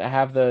really want to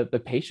have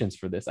the patience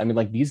for this. I mean,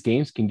 like these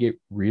games can get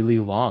really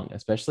long,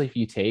 especially if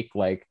you take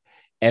like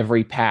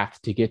every path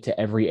to get to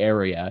every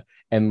area.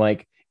 And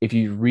like if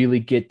you really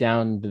get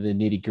down to the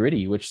nitty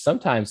gritty, which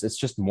sometimes it's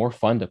just more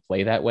fun to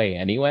play that way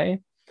anyway.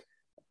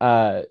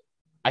 Uh,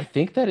 I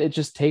think that it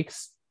just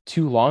takes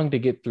too long to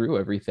get through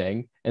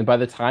everything. And by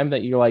the time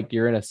that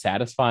you're in a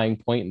satisfying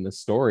point in the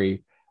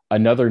story,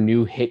 another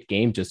new hit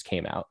game just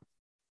came out.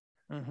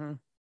 Mm-hmm.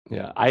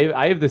 Yeah,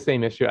 I have the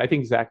same issue. I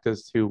think Zach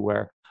does too,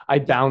 where I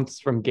bounce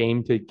from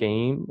game to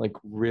game like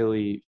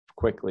really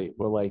quickly.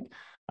 Where like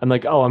I'm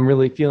like, oh, I'm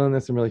really feeling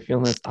this. I'm really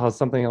feeling this. Oh,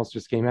 something else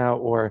just came out,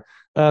 or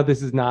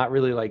this is not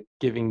really like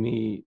giving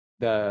me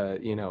the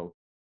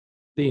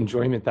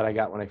enjoyment that I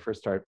got when I first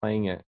started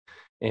playing it.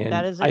 That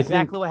And is I think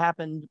exactly what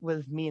happened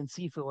with me and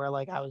Sifu, where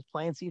like I was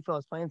playing Sifu, I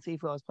was playing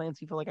Sifu, I was playing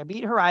Sifu. Like I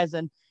beat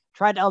Horizon,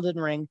 tried Elden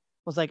Ring,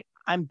 was like,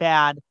 I'm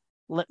bad.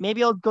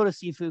 Maybe I'll go to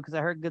Sifu because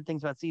I heard good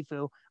things about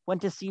Sifu.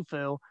 Went to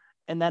Sifu,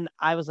 and then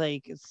I was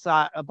like,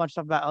 saw a bunch of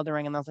stuff about Elden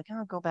Ring, and I was like,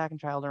 I'll go back and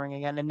try Elden Ring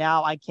again. And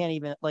now I can't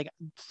even like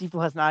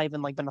Sifu has not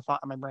even like been a thought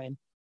in my brain.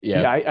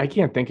 Yeah. yeah, I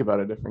can't think about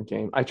a different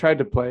game. I tried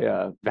to play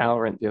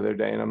Valorant the other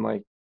day, and I'm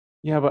like,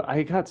 yeah, but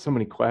I got so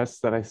many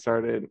quests that I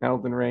started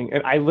Elden Ring,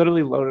 and I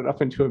literally loaded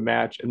up into a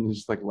match and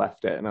just like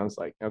left it, and I was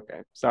like, okay,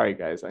 sorry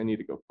guys, I need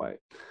to go play.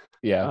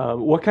 Yeah.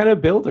 What kind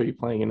of build are you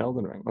playing in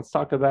Elden Ring? Let's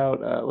talk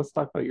about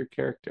your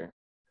character.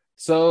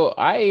 So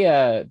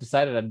I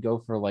decided I'd go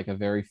for like a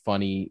very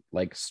funny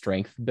like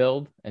strength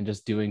build and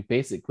just doing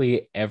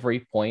basically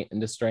every point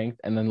into strength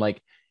and then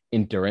like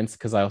endurance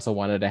because I also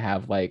wanted to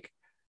have like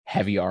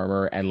heavy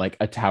armor and like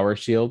a tower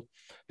shield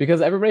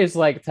because everybody's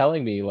like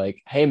telling me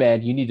like, hey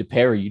man, you need to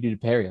parry, you need to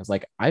parry. I was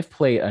like, I've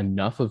played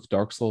enough of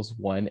Dark Souls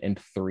 1 and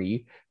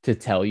 3 to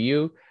tell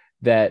you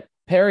that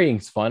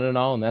parrying's fun and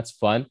all, and that's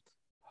fun.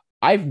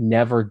 I've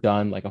never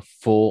done like a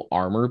full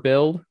armor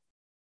build,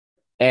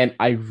 and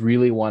I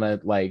really want to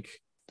like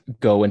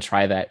go and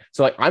try that.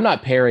 So like I'm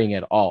not parrying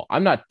at all.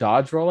 I'm not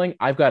dodge rolling.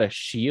 I've got a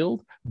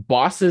shield.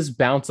 Bosses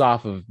bounce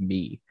off of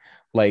me.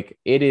 Like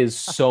it is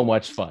so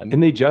much fun.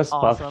 And they just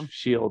Awesome. buffed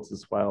shields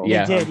as well.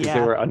 Yeah. They did, because yeah.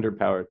 they were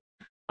underpowered.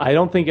 I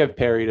don't think I've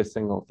parried a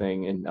single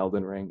thing in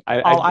Elden Ring. I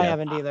Yeah.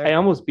 haven't either. I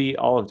almost beat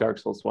all of Dark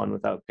Souls 1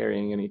 without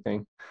parrying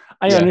anything.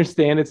 I Yeah.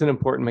 understand it's an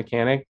important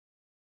mechanic.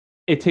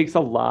 It takes a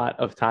lot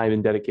of time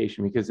and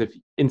dedication because if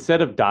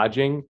instead of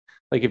dodging,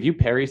 like if you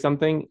parry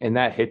something and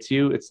that hits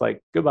you, it's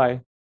like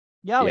goodbye.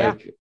 Yeah, Yeah.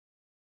 Like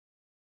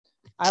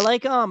I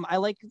like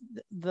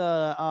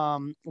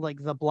like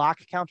the block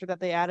counter that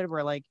they added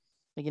where like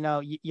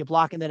you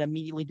block and then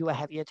immediately do a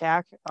heavy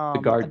attack. the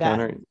guard That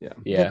counter. Yeah.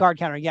 the Yeah. guard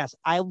counter, yes.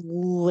 I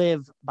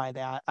live by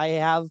that. I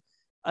have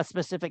a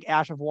specific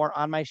Ash of War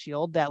on my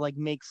shield that like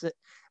makes it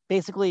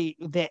basically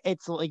that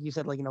it's like you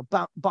said, like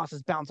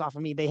bosses bounce off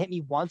of me. They hit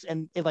me once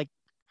and it like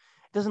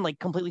doesn't like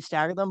completely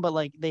stagger them, but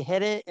like they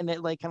hit it and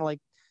it like kind of like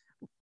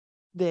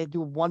they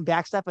do one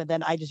back step and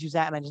then I just use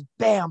that and I just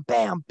bam,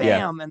 bam, Yeah.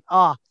 bam, and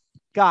oh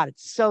god,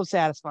 it's so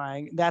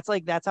satisfying. That's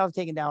how I've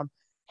taken down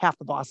half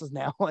the bosses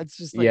now. It's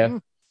just like Yeah.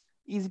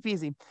 easy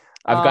peasy.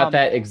 I've got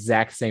that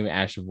exact same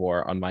Ash of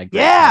War on my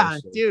Yeah,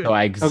 shield. dude.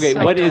 So Okay,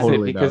 So what is good. it?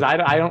 totally Because know.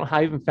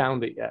 I haven't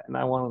found it yet, and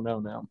I want to know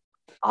now.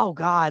 Oh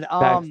god.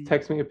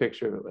 Text me a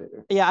picture of it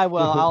later. Yeah, I will.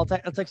 I'll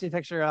text you a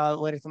picture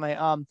later tonight.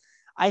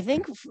 I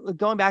think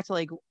going back to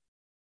like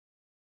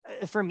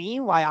for me,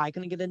 why I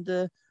couldn't get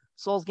into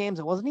Souls games,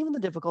 it wasn't even the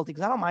difficulty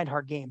because I don't mind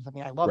hard games. I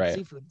mean, I love Right.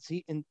 seafood.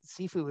 And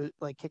seafood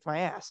like kicked my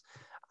ass.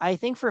 I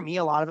think for me,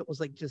 a lot of it was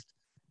like just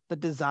the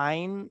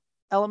design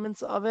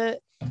elements of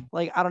it.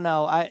 Like I don't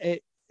know. I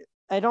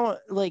don't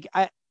like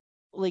I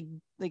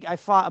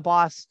fought a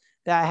boss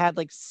that had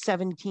like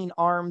 17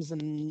 arms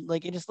and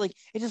like it's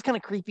just kind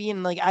of creepy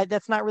and like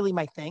that's not really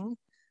my thing.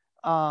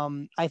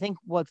 I think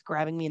what's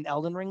grabbing me in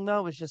Elden Ring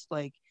though is just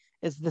like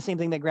is the same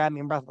thing that grabbed me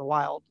in Breath of the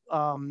Wild.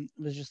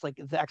 Was just like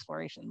the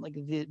exploration, like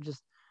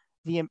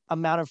the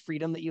amount of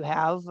freedom that you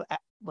have,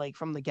 like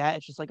from the get.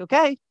 It's just like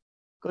okay,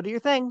 go do your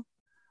thing.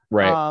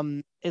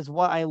 Right. Is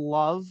what I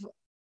love.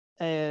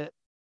 Uh,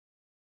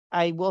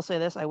 I will say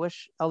this: I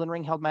wish Elden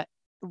Ring held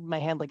my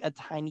hand like a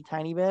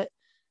tiny bit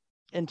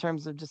in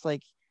terms of just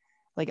like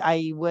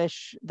I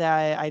wish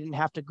that I didn't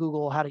have to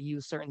Google how to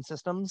use certain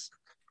systems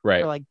or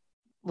Right.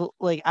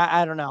 like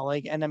I don't know,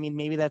 like, and I mean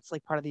maybe that's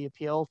like part of the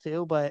appeal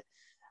too, but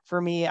for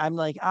me I'm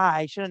like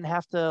I shouldn't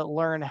have to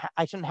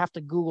I shouldn't have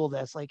to Google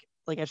this, like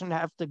I shouldn't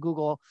have to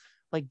Google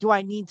like do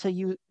I need to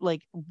use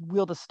like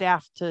wield a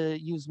staff to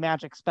use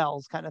magic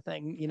spells kind of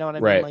thing, you know what I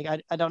mean? Right.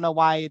 Like I don't know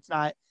why it's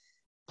not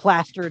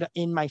plastered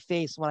in my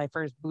face when I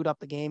first boot up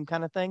the game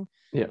kind of thing.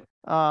 Yeah.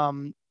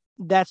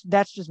 That's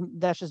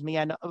just me.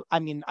 I know. I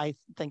mean, I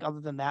think other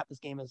than that, this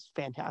game is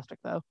fantastic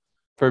though.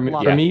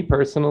 Love For it. me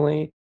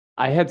personally,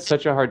 I had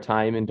such a hard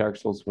time in Dark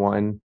Souls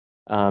 1,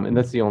 and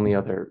that's the only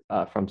other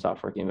From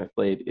Software game I've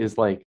played, is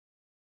like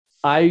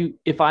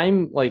if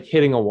I'm like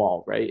hitting a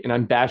wall, right, and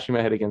I'm bashing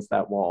my head against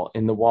that wall,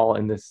 and the wall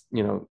in this,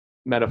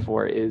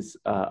 metaphor is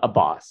a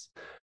boss.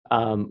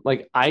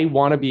 Like I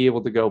want to be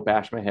able to go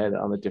bash my head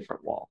on a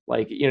different wall.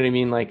 Like, you know what I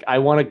mean? Like I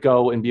want to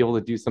go and be able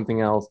to do something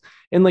else.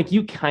 And like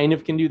you kind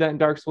of can do that in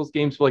Dark Souls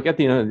games, but like at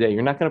the end of the day,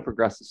 you're not going to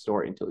progress the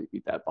story until you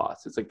beat that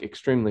boss. It's like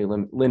extremely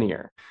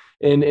linear.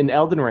 In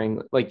Elden Ring,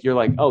 like you're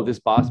like, oh, this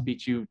boss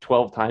beat you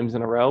 12 times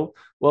in a row.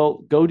 Well,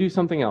 go do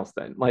something else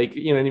then. Like,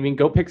 you know what I mean?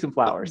 Go pick some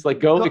flowers.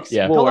 Like go Go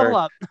explore. level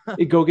up.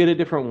 Go get a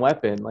different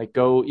weapon. Like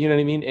go, you know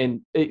what I mean?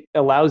 And it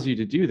allows you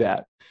to do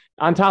that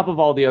on top of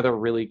all the other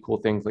really cool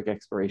things like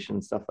exploration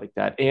and stuff like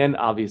that, and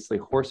obviously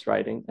horse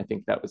riding. I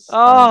think that was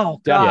Oh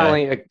god,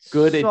 definitely a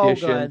good so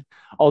addition. good.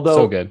 Although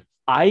So good.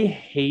 I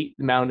hate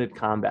mounted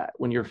combat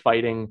when you're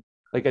fighting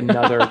like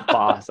another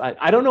boss.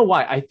 I don't know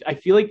why. I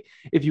feel like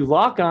if you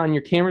lock on,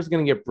 your camera's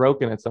going to get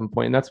broken at some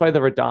point. And that's why the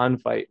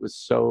Radon fight was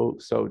so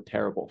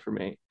terrible for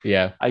me.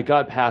 Yeah. I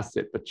got past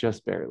it, but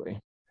just barely.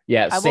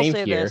 Yeah. I will Same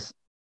say here. this.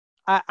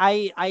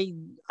 I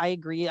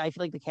agree. I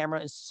feel like the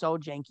camera is so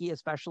janky,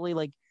 especially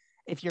like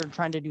if you're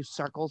trying to do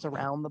circles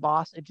around the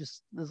boss. It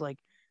just is like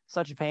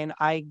such a pain.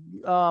 I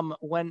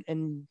went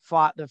and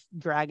fought the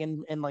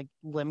dragon in like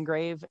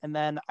Limgrave, and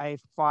then I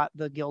fought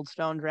the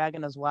Guildstone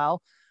dragon as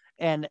well.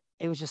 And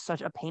it was just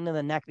such a pain in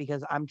the neck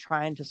because I'm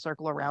trying to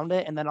circle around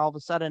it, and then all of a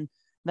sudden,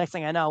 next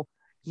thing I know,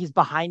 he's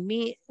behind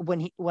me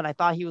when I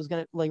thought he was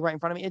gonna like right in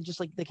front of me. It just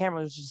like the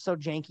camera was just so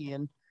janky,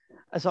 and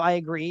so I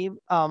agree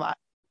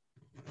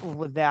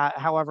with that.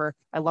 However,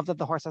 I love that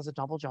the horse has a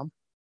double jump.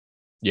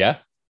 Yeah.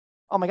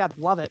 Oh my god,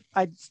 love it.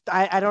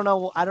 I don't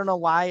know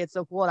why it's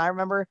so cool. And I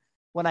remember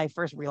when I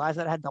first realized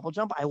that it had double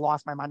jump, I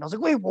lost my mind. I was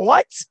like, wait,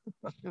 what?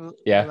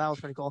 Yeah. That was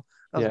pretty cool.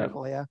 That was pretty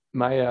cool, yeah.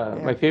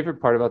 My favorite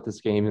part about this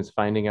game is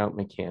finding out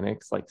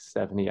mechanics like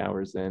 70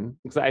 hours in.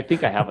 Because I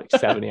think I have like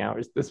 70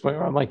 hours at this point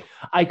where I'm like,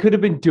 I could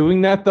have been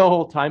doing that the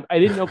whole time. I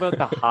didn't know about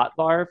the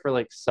hotbar for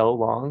like so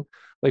long.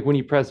 Like when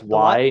you press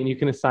Y and you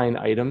can assign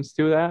items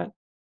to that.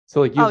 So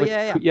like you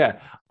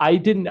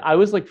I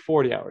was like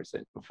 40 hours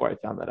in before I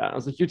found that out. I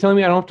was like, you're telling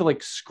me I don't have to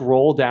like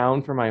scroll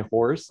down for my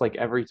horse like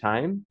every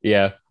time?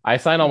 Yeah. I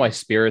assign all my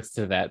spirits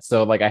to that.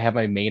 So like I have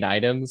my main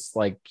items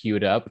like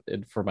queued up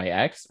for my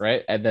X,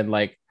 right? And then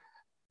like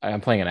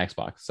I'm playing an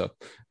Xbox, so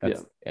that's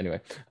Yeah.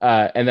 anyway.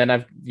 And then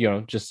I've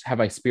just have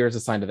my spirits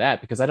assigned to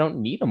that because I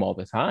don't need them all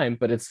the time,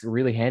 but it's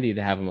really handy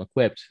to have them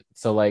equipped.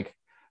 So like,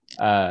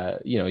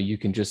 you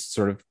can just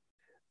sort of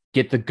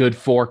get the good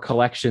 4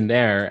 collection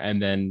there,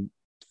 and then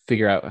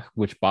figure out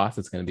which boss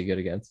it's going to be good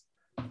against.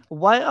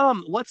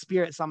 What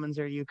spirit summons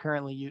are you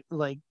currently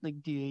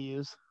do you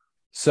use?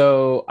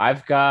 So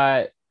I've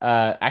got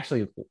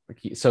actually,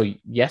 so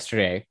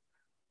yesterday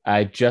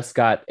I just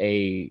got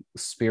a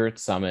spirit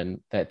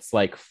summon that's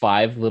like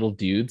 5 little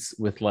dudes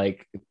with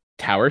like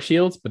tower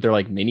shields, but they're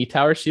like mini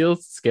tower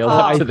shields scaled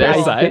up to their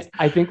size.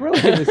 I think we're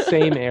like in the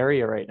same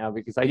area right now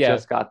because I Yeah.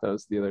 just got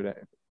those the other day.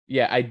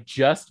 Yeah, I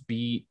just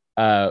beat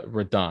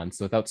Radon,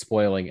 so without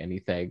spoiling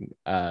anything,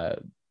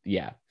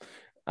 yeah.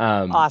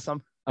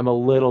 Awesome. I'm a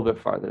little bit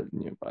farther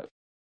than you, but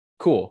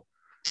Cool.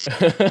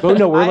 oh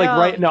no, we're like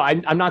right. um No,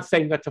 I'm not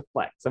saying that to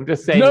flex. I'm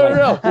just saying No, like,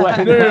 no, no.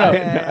 when- No, no, no.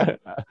 Yeah.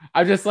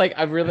 I'm just like,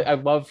 I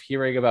love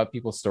hearing about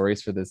people's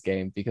stories for this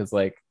game because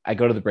like I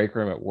go to the break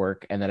room at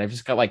work and then I've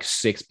just got like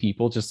 6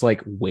 people just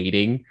like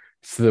waiting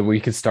so that we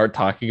can start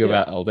talking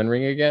about Elden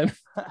Ring again.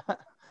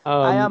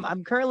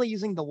 I'm currently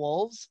using the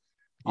wolves.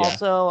 Yeah.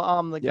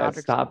 Also, the yeah,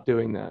 Godric. stop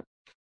doing that.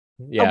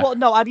 Yeah. Well,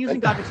 no, I'm using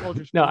Godric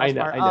soldiers for No, the most I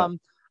know, part. I know.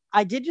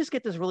 I did just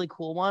get this really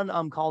cool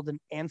one called an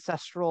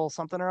ancestral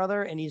something or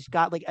other, and he's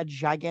got like a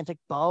gigantic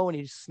bow and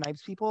he just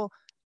snipes people.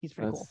 He's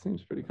pretty That cool.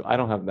 seems pretty cool. I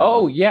don't have that.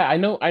 Oh one. yeah, I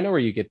know where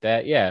you get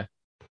that. Yeah.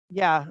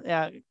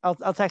 Yeah.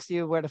 I'll text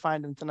you where to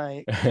find him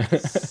tonight.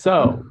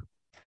 So,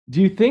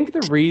 do you think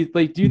do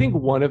you think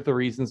one of the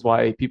reasons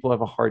why people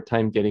have a hard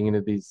time getting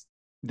into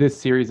this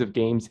series of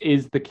games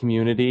is the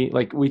community?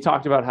 Like we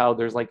talked about how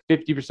there's like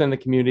 50% of the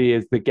community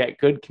is the get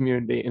good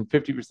community, and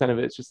 50% of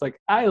it's just like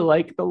I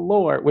like the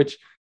lore, which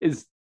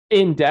is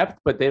in depth,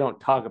 but they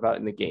don't talk about it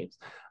in the games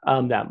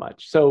that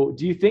much. So,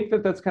 do you think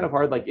that that's kind of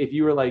hard? Like if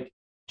you were like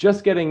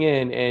just getting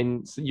in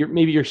and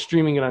you're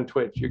streaming it on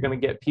Twitch, you're going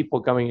to get people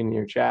coming in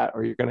your chat,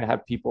 or you're going to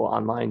have people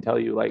online tell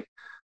you like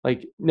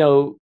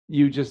no,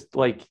 you just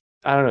like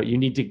I don't know, you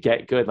need to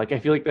get good. Like I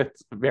feel like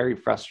that's very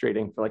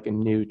frustrating for like a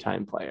new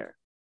time player.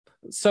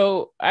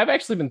 So I've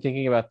actually been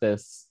thinking about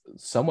this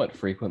somewhat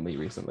frequently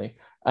recently.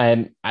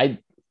 And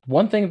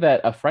one thing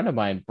that a friend of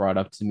mine brought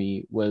up to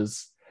me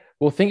was,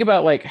 well, think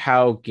about like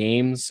how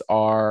games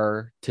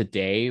are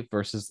today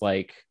versus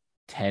like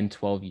 10,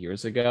 12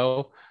 years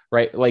ago,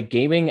 right? Like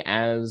gaming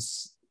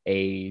as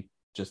a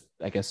just,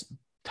 I guess,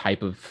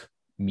 type of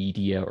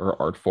media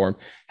or art form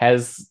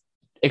has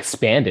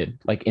expanded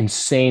like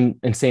insane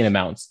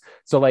amounts.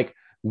 So like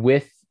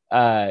with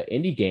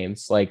indie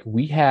games, like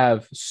we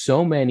have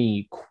so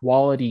many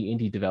quality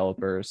indie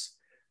developers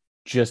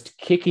just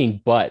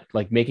kicking butt,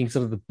 like making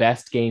some of the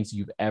best games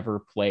you've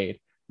ever played,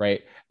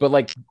 right? But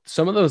like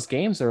some of those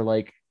games are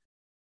like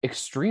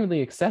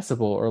extremely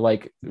accessible or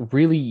like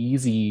really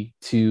easy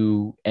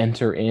to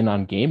enter in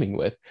on gaming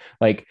with.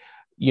 Like,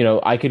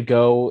 I could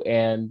go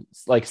and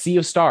like Sea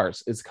of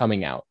Stars is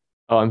coming out.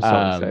 Oh, I'm so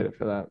excited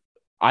for that.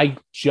 I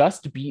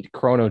just beat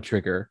Chrono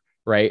Trigger,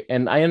 right?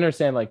 And I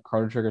understand like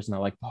Chrono Trigger is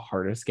not like the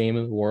hardest game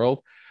in the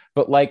world,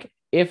 but like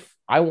if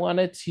I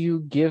wanted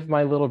to give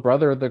my little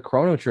brother the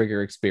Chrono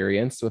Trigger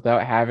experience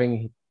without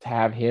having to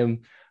have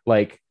him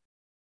like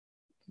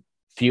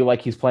feel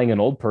like he's playing an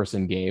old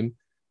person game,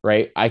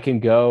 right? I can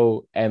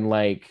go and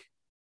like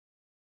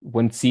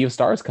when Sea of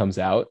Stars comes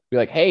out, be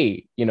like,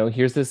 hey,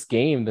 here's this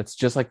game that's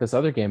just like this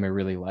other game I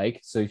really like.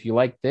 So if you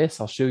like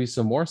this, I'll show you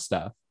some more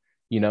stuff.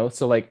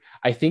 So like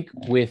I think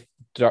with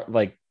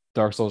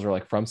Dark Souls or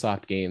like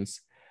FromSoft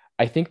games,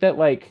 I think that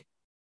like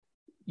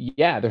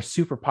yeah, they're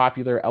super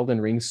popular. Elden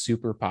Ring's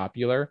super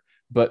popular,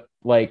 but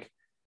like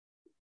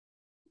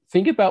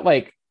think about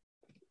like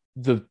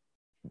the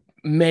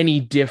many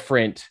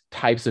different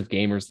types of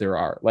gamers there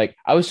are. Like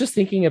I was just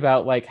thinking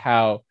about like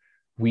how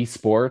Wii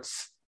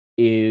Sports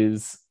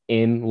is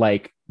in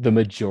like the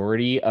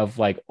majority of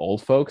like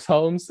old folks'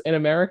 homes in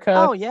America.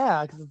 Oh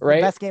yeah, because it's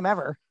right? the best game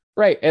ever.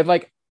 Right. And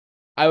like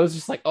I was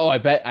just like, oh, I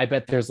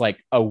bet there's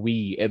like a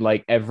Wii in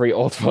like every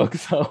old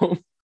folks' home,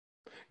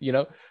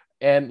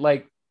 And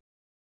like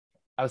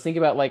I was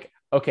thinking about like,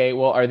 okay,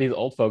 well, are these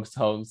old folks'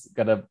 homes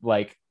gonna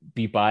like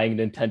be buying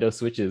Nintendo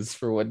Switches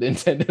for when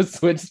Nintendo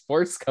Switch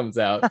Sports comes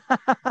out?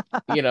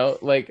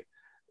 Like,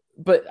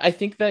 but I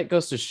think that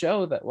goes to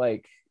show that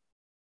like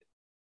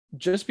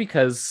just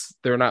because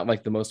they're not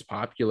like the most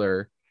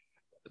popular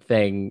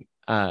thing,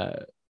 I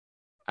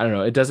don't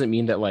know, it doesn't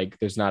mean that like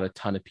there's not a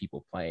ton of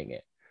people playing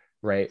it,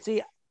 right?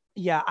 See,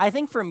 yeah, I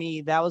think for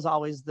me that was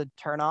always the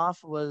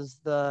turnoff was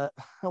the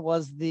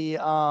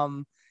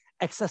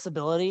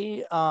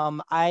accessibility.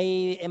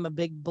 I am a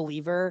big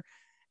believer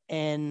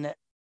in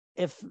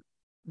if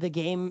the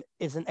game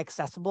isn't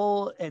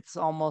accessible, it's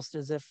almost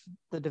as if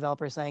the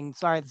developer is saying,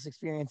 sorry, this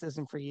experience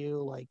isn't for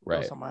you, like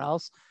go somewhere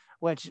else,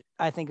 which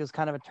I think is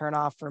kind of a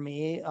turnoff for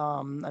me.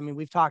 I mean,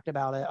 we've talked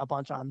about it a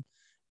bunch on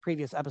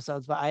previous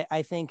episodes, but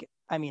I think,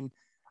 I mean,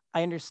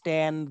 I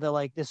understand the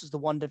like this is the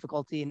one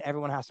difficulty and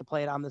everyone has to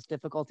play it on this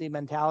difficulty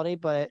mentality,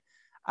 but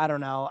I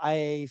don't know.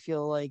 I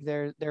feel like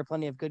there are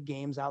plenty of good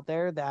games out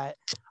there that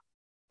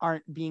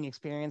aren't being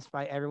experienced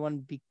by everyone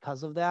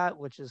because of that,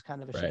 which is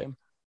kind of a Right. shame.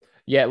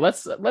 Yeah,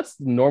 let's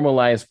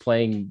normalize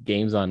playing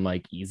games on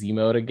like easy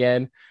mode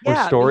again. Or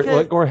Yeah, story, because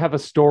like, or have a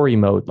story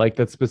mode like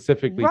that's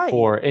specifically right,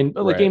 for, and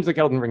like Right. games like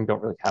Elden Ring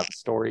don't really have a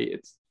story.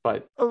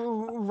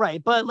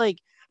 right, but like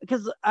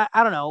because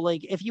I don't know,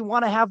 like if you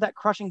want to have that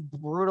crushing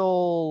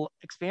brutal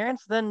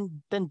experience,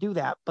 then do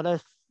that. But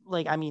if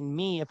like I mean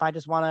me, if I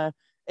just want to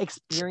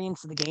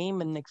experience the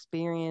game and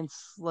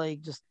experience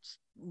like just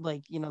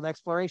like the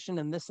exploration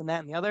and this and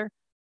that and the other,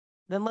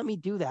 then let me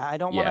do that. I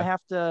don't want to Yeah.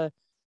 have to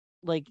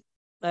like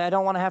I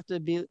don't want to have to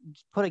be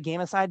put a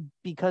game aside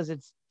because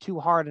it's too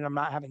hard and I'm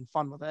not having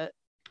fun with it.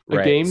 A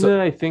Right. game So, that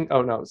I think,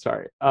 oh no,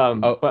 sorry.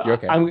 oh, But you're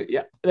okay. I'm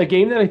yeah, a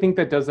game that I think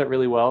that does that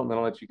really well, and then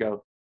I'll let you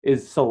go,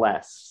 is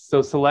Celeste.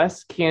 So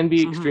Celeste can be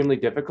Mm-hmm. extremely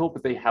difficult,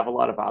 but they have a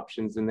lot of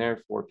options in there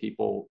for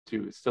people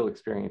to still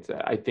experience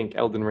it. I think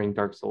Elden Ring,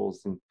 Dark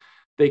Souls, and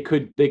they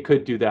could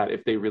do that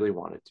if they really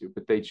wanted to,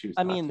 but they choose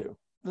I not mean, to.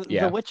 The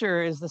Yeah.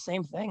 Witcher is the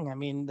same thing. I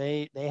mean,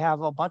 they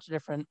have a bunch of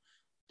different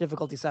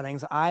difficulty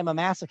settings. I'm a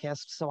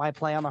masochist, so I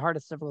play on the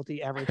hardest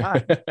difficulty every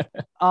time.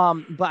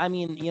 But I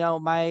mean,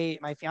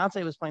 my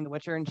fiance was playing The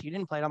Witcher and she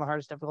didn't play it on the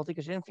hardest difficulty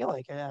because she didn't feel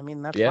like it. I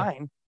mean, that's Yeah.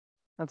 fine.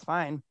 That's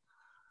fine.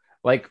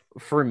 Like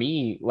for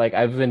me, like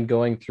I've been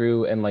going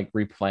through and like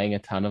replaying a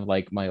ton of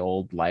like my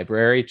old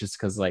library just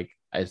because like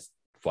it's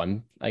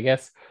fun, I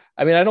guess.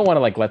 I mean, I don't want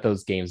to like let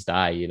those games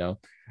die,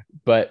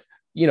 but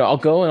I'll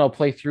go and I'll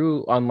play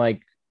through on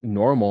like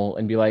normal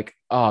and be like,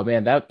 oh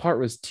man, that part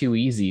was too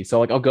easy. So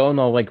like I'll go and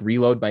I'll like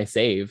reload my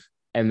save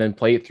and then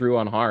play it through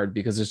on hard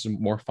because it's just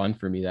more fun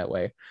for me that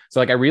way. So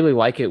like I really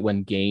like it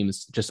when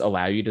games just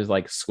allow you to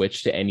like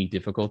switch to any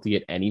difficulty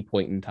at any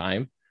point in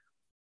time.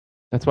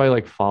 That's why I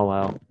like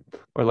Fallout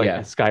or like Yeah.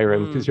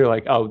 Skyrim, because Mm, you're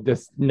like, oh,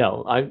 this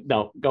no, I'm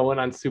no going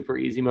on super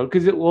easy mode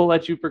because it will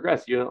let you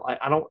progress.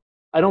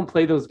 I don't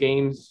play those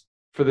games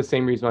for the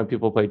same reason why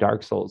people play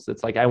Dark Souls.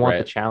 It's like I want the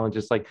Right. challenge.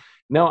 It's like,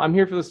 no, I'm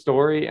here for the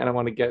story and I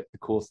want to get the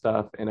cool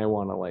stuff and I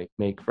want to like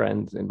make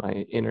friends in my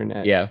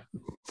internet Yeah.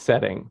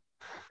 setting.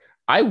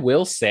 I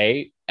will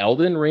say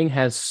Elden Ring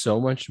has so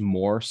much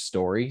more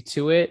story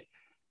to it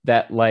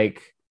that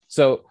like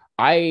so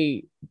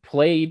I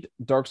played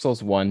Dark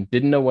Souls 1,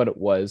 didn't know what it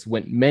was,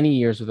 went many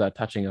years without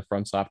touching a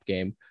FromSoft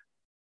game,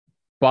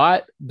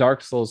 bought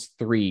Dark Souls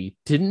 3,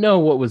 didn't know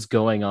what was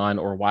going on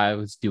or why I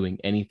was doing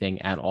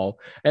anything at all.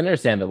 I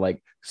understand that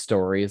like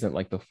story isn't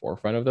like the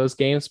forefront of those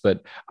games,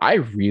 but I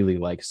really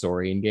like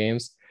story in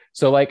games.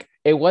 So like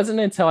it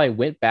wasn't until I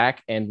went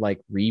back and like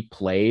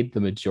replayed the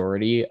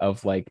majority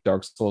of like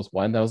Dark Souls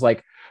 1 that I was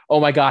like, "Oh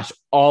my gosh,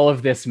 all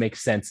of this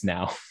makes sense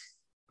now."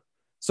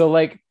 So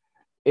like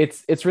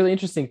it's really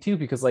interesting too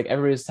because like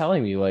everybody's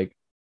telling me like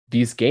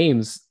these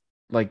games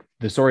like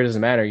the story doesn't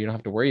matter, you don't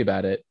have to worry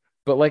about it,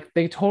 but like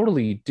they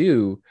totally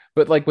do.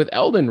 But like with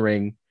Elden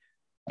Ring,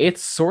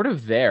 it's sort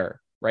of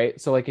there, right?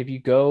 So like if you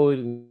go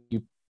and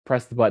you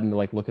press the button to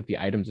like look at the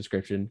item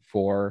description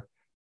for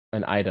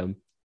an item,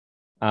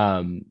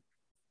 um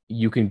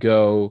you can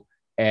go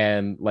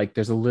and like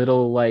there's a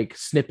little like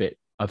snippet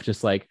of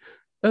just like,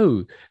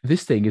 oh,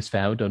 this thing is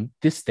found on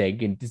this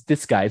thing and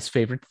this guy's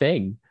favorite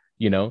thing,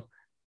 you know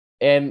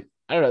and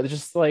I don't know, there's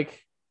just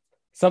like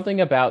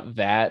something about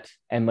that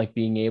and like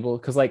being able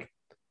because like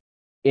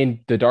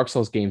in the Dark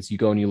Souls games, you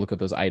go and you look at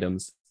those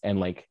items and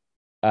like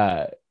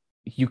uh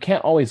you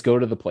can't always go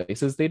to the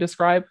places they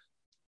describe.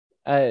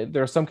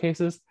 There are some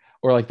cases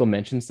or like they'll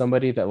mention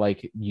somebody that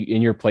like you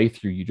in your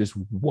playthrough you just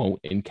won't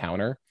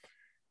encounter.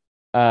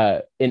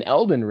 In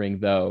Elden Ring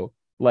though,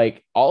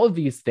 like all of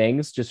these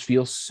things just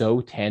feel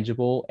so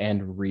tangible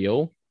and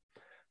real.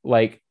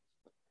 Like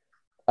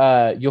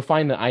you'll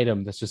find an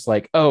item that's just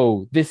like,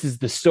 oh, this is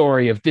the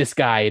story of this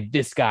guy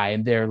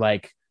and their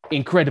like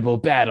incredible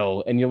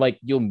battle, and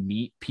you'll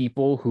meet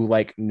people who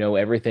like know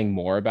everything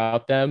more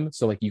about them,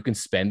 so like you can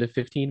spend a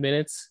 15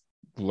 minutes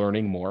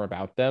learning more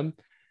about them.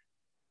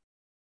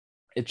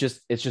 It's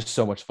just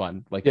so much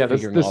fun like Yeah,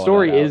 figuring the all of that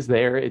story out. is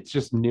there. It's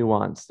just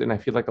nuanced, and I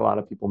feel like a lot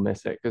of people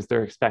miss it because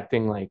they're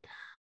expecting like,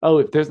 oh,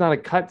 if there's not a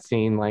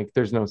cutscene, like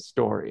there's no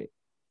story.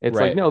 It's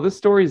like, Right. no, the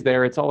story's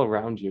there. It's all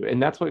around you,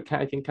 and that's what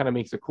I think kind of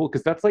makes it cool.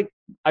 Because that's like,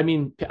 I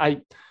mean,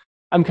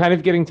 I'm kind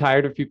of getting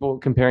tired of people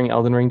comparing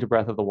Elden Ring to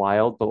Breath of the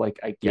Wild, but like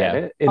I get Yeah.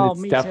 it, and oh,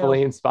 it's me too.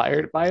 definitely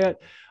inspired by it.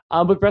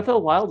 But Breath of the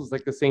Wild is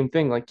like the same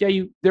thing. Like,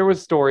 yeah, there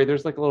was story.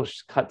 There's like little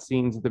cut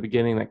scenes at the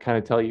beginning that kind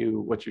of tell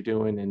you what you're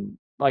doing, and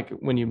like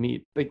when you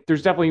meet, like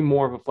there's definitely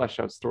more of a fleshed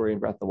out story in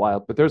Breath of the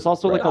Wild. But there's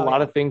also like Right. a Oh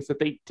lot yeah, of things that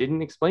they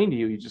didn't explain to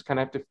you. You just kind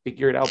of have to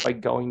figure it out by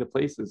going to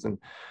places and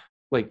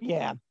like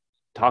yeah.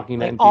 talking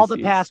to Like all the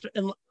NPCs. past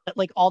and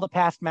like all the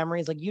past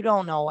memories. Like you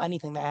don't know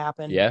anything that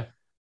happened Yeah.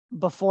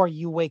 before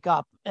you wake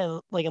up,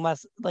 and like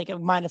unless like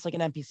minus like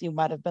an NPC who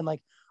might have been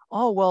like,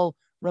 oh well,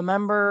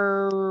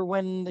 remember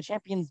when the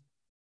champions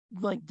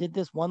like did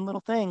this one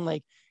little thing?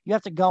 Like you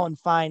have to go and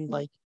find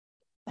like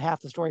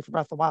half the story for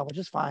Breath of the Wild, which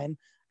is fine.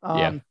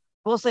 Yeah.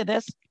 We'll say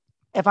this: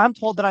 if I'm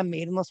told that I'm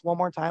maidenless one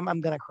more time,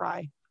 I'm gonna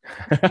cry.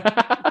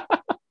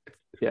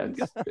 Yeah,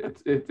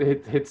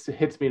 it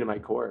hits me to my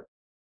core.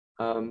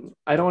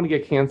 I don't want to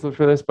get canceled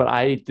for this, but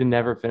I did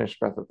never finish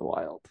Breath of the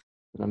Wild.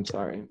 And I'm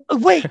sorry.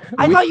 Wait,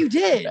 I We- thought you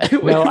did.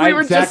 No, we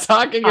were just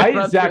talking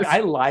about Zach, this. I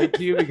lied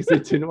to you because I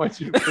didn't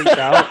want you to freak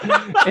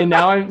out, and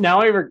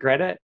now I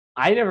regret it.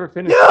 I never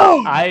finished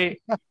No! it.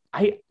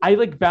 I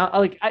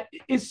like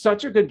it's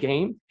such a good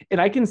game,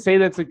 and I can say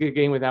that's a good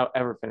game without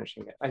ever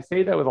finishing it. I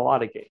say that with a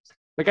lot of games.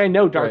 Like I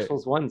know Dark Right.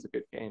 Souls 1's a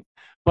good game,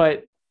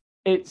 but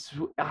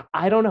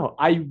I don't know.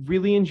 I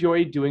really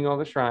enjoyed doing all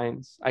the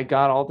shrines. I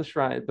got all the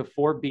shrines, the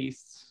 4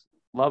 beasts.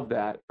 Love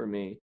that for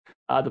me.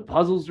 The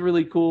puzzle's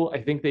really cool.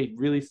 I think they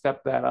really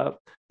stepped that up.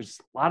 There's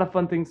a lot of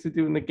fun things to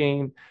do in the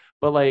game,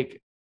 but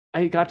like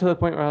I got to the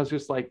point where I was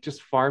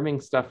just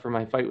farming stuff for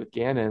my fight with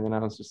Ganon, and I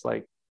was just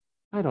like,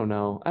 I don't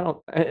know. I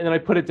don't, and then I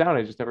put it down.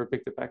 I just never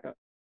picked it back up.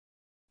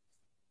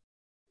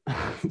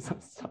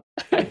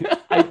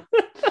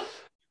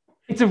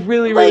 It's a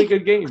really, really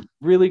good game.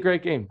 Really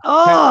great game.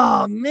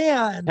 Oh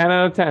man. 10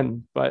 out of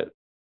 10. But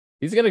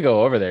He's gonna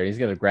go over there. He's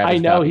gonna grab. I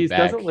His know copy he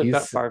back. doesn't live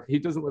that far. He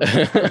doesn't live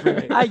that far from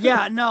me.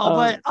 Yeah, no,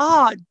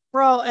 but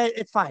bro,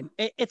 it's fine.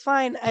 It's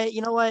fine.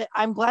 You know what?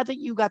 I'm glad that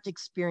you got to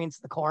experience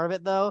the core of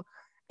it, though.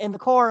 In the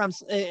core,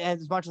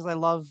 as much as I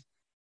love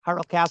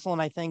Hyrule Castle,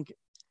 and I think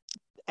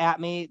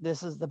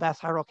this is the best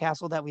Hyrule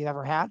Castle that we've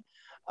ever had.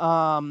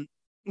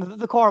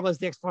 The core was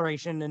the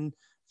exploration and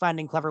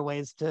finding clever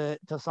ways to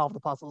solve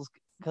the puzzles,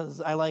 because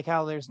I like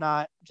how there's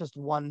not just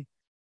one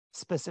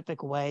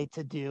specific way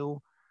to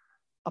do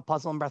a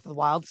puzzle in Breath of the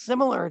Wild,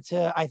 similar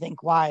to I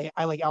think why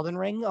I like Elden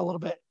Ring a little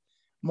bit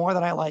more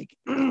than I like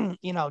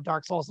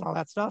Dark Souls and all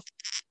that stuff,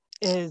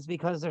 is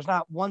because there's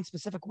not one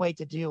specific way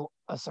to do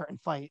a certain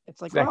fight.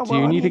 It's like, Zach, do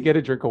you need to get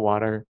a drink of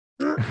water?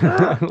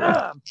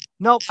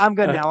 Nope, I'm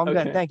good now. I'm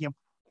Okay. good. Thank you.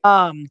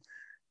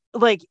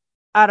 Like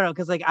I don't know,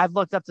 because like I've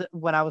looked up to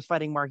when I was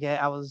fighting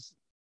Margit, I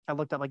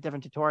looked up like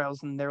different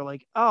tutorials, and they're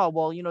like, oh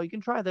well, you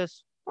can try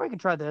this, or you can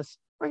try this,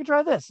 or you can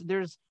try this.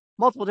 There's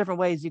multiple different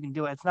ways you can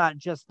do it. It's not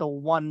just the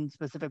one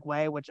specific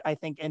way, which I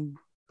think in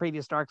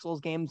previous Dark Souls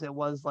games it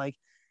was like,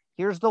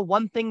 here's the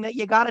one thing that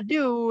you got to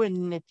do,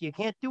 and if you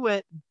can't do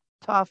it,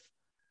 tough.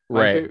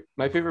 Right.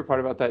 My favorite part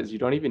about that is you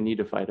don't even need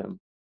to fight him.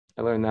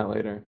 I learned that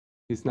later.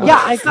 He's not.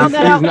 Yeah, I found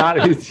that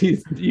out.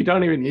 You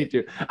don't even need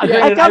to.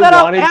 I found that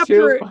out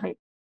after.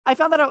 I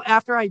found that out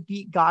after I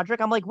beat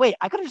Godric. I'm like, wait,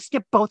 I could have just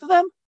skipped both of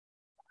them.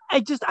 I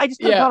just could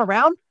have gone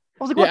around.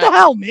 I was like, what the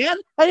hell, man?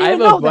 I didn't even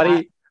know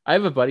that. I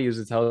have a buddy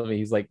who's telling me,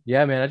 he's like,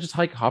 yeah, man, I just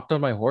hopped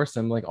on my horse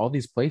and like all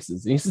these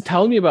places. And he's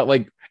telling me about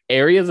like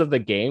areas of the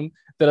game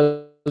that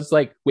I was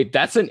like, wait,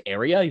 that's an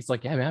area? He's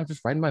like, yeah, man, I'm just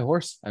riding my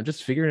horse. I'm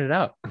just figuring it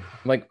out. I'm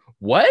like,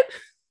 what?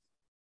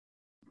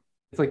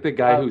 It's like the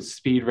guy who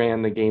speed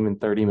ran the game in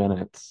 30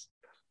 minutes.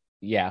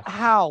 Yeah.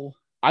 How?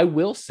 I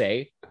will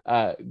say,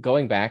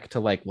 going back to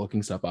like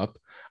looking stuff up,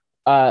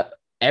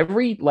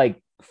 every like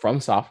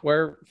From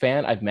Software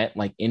fan I've met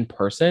like in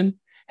person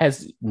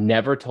has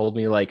never told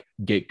me like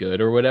get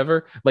good or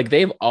whatever. Like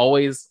they've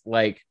always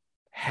like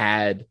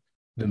had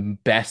the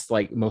best,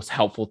 like most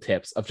helpful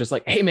tips of just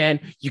like, hey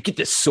man, you get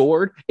this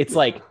sword. It's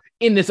like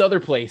in this other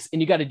place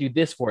and you got to do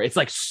this for it. It's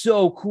like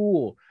so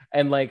cool.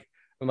 And like,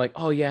 I'm like,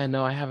 oh yeah,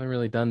 no, I haven't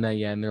really done that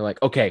yet. And they're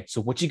like, okay, so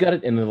what you got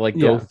it? And they like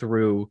go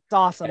through. It's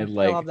awesome. And,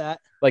 like, I love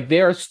that. Like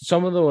they are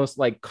some of the most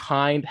like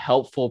kind,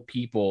 helpful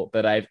people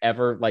that I've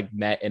ever like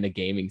met in a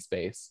gaming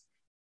space.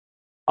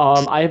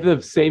 I have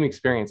the same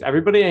experience.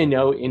 Everybody I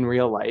know in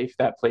real life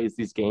that plays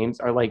these games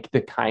are like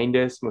the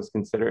kindest, most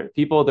considerate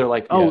people. They're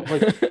like, oh,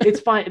 like it's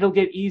fine. It'll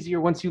get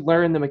easier once you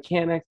learn the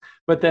mechanics.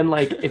 But then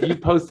like if you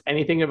post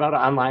anything about it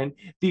online,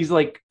 these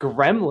like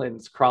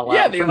gremlins crawl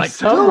out they're from like,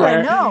 somewhere.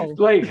 I know.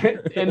 Like,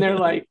 and they're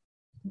like,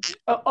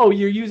 oh,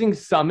 you're using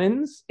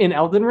summons in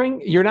Elden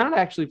Ring? You're not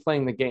actually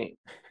playing the game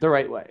the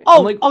right way.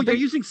 Oh, like, you're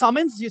using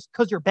summons just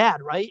because you're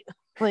bad, right?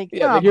 Like,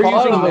 Yeah, you're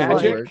using call it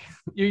magic. word.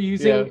 You're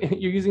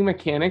using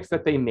mechanics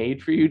that they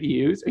made for you to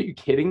use. Are you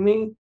kidding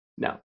me?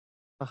 No.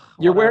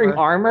 You're wearing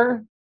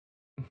armor?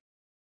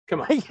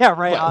 Come on. Yeah,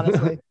 right,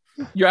 honestly.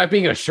 You're not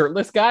being a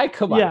shirtless guy?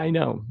 Come on. Yeah, I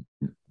know.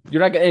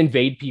 You're not gonna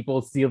invade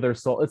people, steal their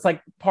soul. It's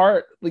like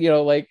part,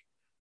 like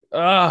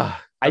I'm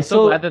I'm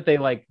so glad that they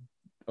like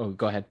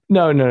go ahead.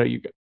 No,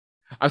 you go.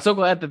 I'm so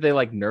glad that they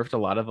like nerfed a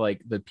lot of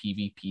like the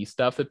PvP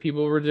stuff that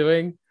people were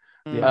doing.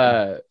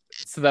 Yeah.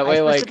 So that way,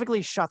 I like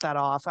specifically shut that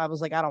off. I was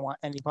like, I don't want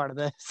any part of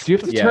this. Do you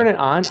have to turn it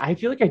on? I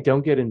feel like I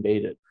don't get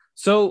invaded.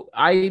 So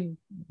I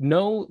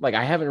know, like,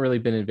 I haven't really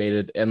been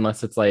invaded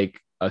unless it's like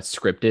a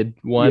scripted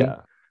one.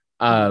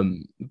 Yeah.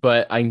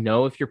 But I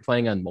know if you're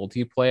playing on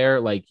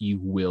multiplayer, like you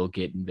will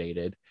get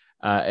invaded.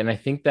 And I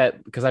think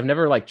that because I've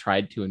never like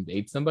tried to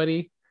invade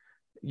somebody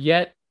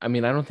yet. I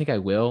mean, I don't think I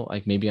will,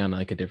 like maybe on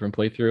like a different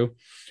playthrough.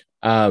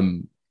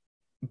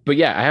 But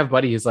yeah, I have a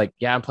buddy who's like,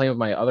 yeah, I'm playing with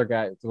my other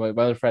guy, my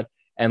other friend,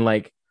 and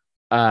like,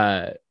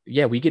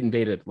 yeah, we get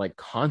invaded like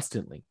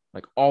constantly,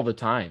 like all the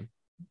time,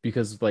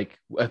 because like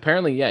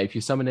apparently, yeah, if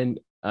you summon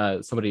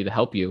in somebody to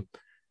help you,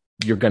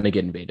 you're gonna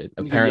get invaded.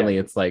 Apparently,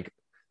 it's like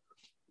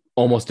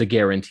almost a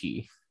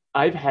guarantee.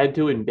 I've had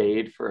to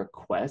invade for a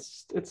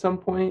quest at some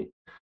point.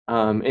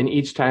 And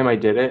each time I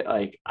did it,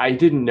 like I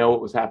didn't know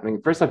what was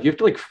happening. First off, you have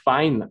to like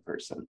find the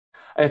person.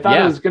 I thought it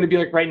Yeah. was going to be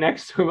like right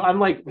next to him. I'm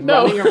like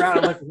No. running around.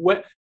 I'm like,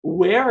 what?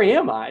 Where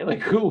am I? Like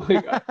who?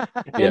 Like,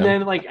 and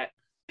then like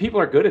people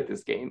are good at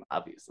this game.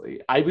 Obviously,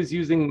 I was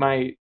using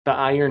the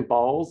iron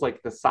balls,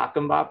 like the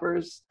sock'em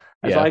boppers,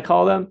 as Yeah. I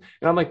call them.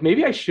 And I'm like,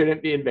 maybe I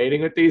shouldn't be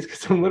invading with these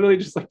because I'm literally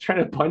just like trying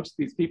to punch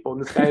these people.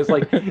 And this guy is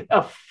like a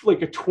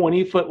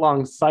 20-foot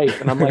long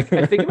scythe. And I'm like,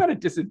 I think I'm at a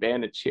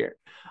disadvantage here.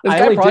 This I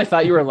guy only probably did-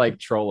 thought you were like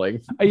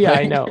trolling. Yeah,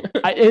 I Like- know.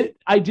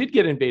 I did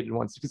get invaded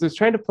once because I was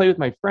trying to play with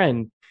my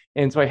friend,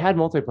 and so I had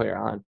multiplayer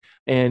on,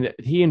 and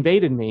he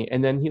invaded me,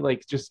 and then he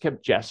like just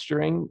kept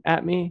gesturing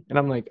at me, and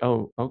I'm like,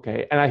 oh,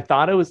 okay. And I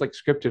thought it was like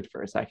scripted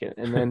for a second,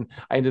 and then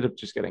I ended up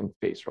just getting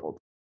face rolled.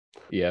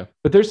 Yeah.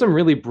 But there's some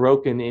really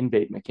broken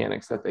invade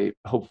mechanics that they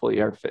hopefully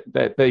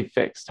that they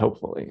fixed,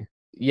 hopefully.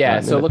 Yeah.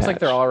 In So it the looks like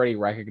they're patch. already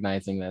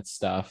recognizing that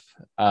stuff.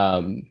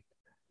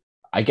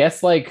 I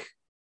guess like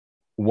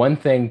one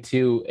thing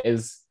too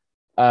is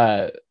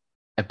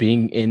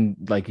being in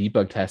like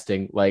debug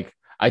testing, like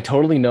I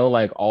totally know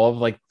like all of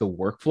like the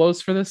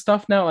workflows for this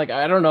stuff now. Like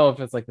I don't know if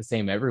it's like the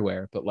same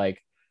everywhere, but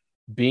like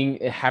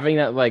having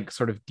that like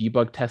sort of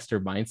debug tester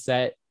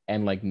mindset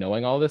and like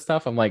knowing all this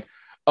stuff, I'm like,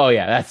 oh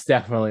yeah, that's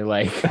definitely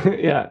like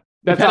Yeah,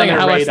 that's depending on on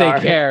how their much they radar.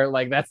 care,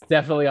 like that's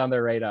definitely on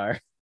their radar.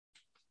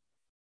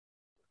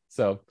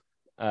 So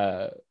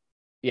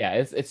yeah,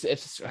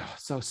 it's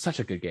such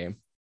a good game.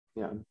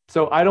 Yeah.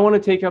 So I don't want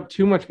to take up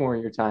too much more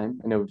of your time.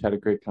 I know we've had a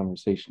great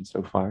conversation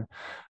so far,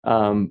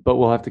 but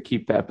we'll have to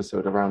keep the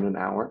episode around an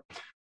hour.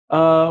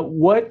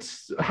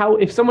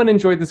 If someone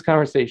enjoyed this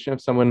conversation,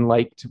 if someone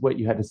liked what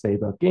you had to say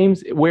about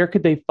games, where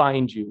could they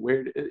find you?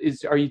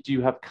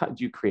 Do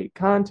you create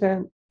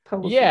content? Tell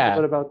us a little Yeah.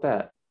 bit about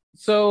that.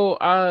 So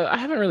I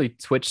haven't really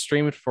Twitch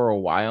streamed for a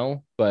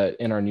while, but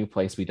in our new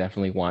place, we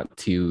definitely want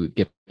to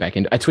get back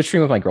into. I Twitch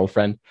stream with my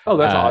girlfriend. Oh,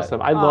 that's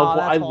awesome. I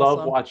that's love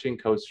wholesome. watching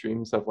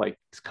co-streams of like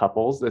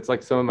couples. It's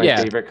like some of my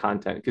Yeah. favorite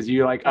content because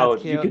you're like, That's oh, you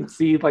cute. can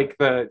see like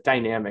the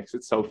dynamics.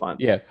 It's so fun.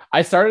 Yeah,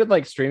 I started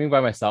like streaming by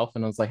myself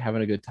and I was like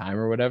having a good time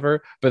or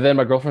whatever. But then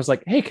my girlfriend was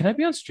like, "Hey, can I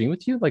be on stream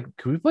with you? Like,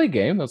 could we play a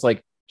game?" I was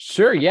like,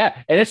 "Sure,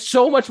 yeah." And it's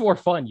so much more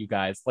fun, you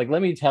guys. Like,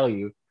 let me tell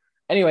you.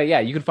 Anyway, yeah,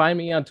 you can find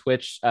me on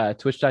Twitch,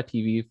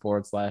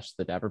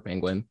 twitch.tv/the Dapper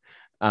Penguin.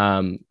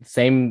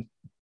 Same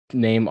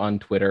name on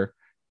Twitter.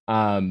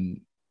 And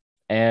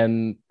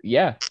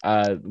yeah,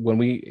 when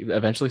we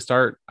eventually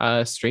start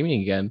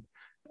streaming again,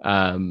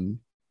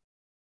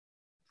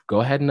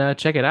 go ahead and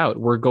check it out.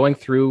 We're going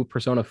through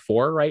Persona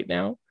 4 right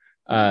now.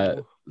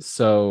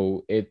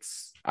 So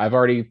I've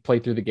already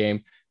played through the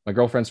game. My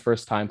girlfriend's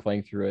first time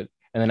playing through it.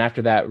 And then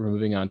after that, we're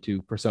moving on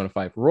to Persona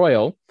 5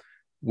 Royal,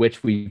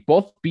 which we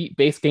both beat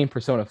base game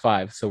Persona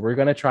 5. So we're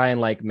going to try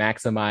and like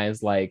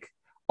maximize like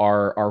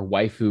our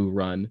waifu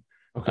run.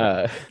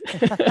 Okay.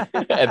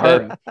 And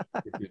then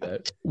do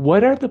that.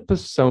 What are the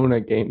Persona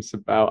games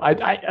about?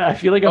 I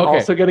feel like I'm Okay.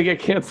 also gonna get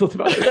canceled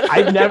about this.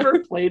 I've never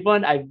played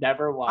one. I've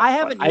never watched. I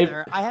haven't one.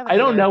 either. I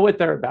don't know what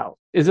they're about.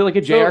 Is it like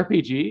a So-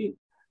 JRPG?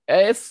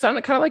 It's kind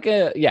of like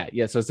a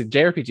yeah. So it's a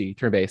JRPG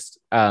turn-based.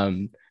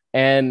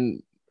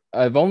 And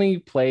I've only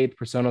played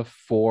Persona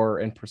 4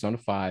 and Persona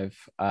 5.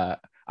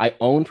 I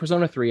own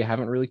Persona 3. I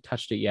haven't really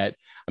touched it yet.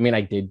 I mean,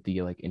 I did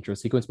the like intro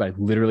sequence, but I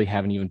literally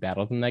haven't even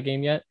battled in that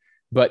game yet.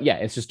 But yeah,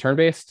 it's just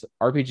turn-based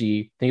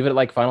RPG. Think of it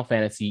like Final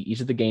Fantasy. Each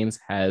of the games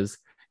has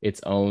its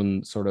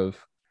own sort of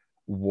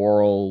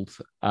world.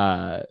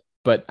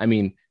 But I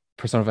mean,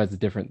 Persona 5 is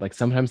different. Like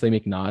sometimes they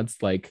make nods.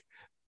 Like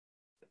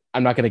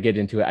I'm not going to get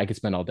into it. I could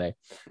spend all day.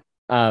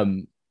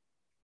 But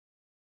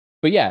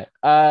yeah,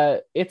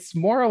 it's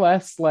more or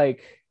less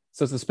like,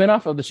 so it's a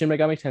spinoff of the Shin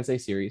Megami Tensei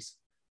series.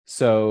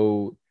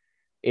 So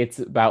it's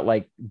about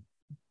like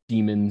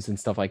demons and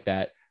stuff like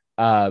that.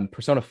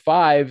 Persona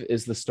 5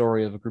 is the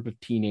story of a group of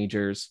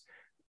teenagers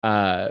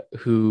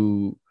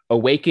who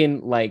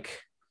awaken like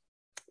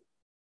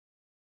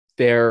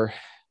their,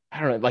 I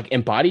don't know, like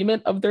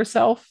embodiment of their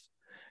self.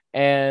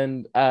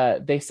 And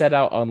they set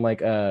out on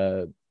like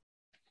an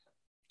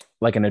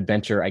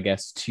adventure, I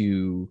guess,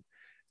 to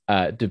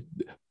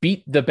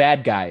beat the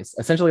bad guys,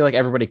 essentially like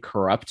everybody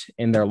corrupt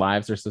in their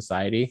lives or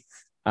society,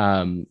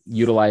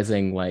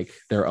 utilizing like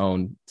their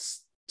own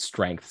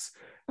strengths.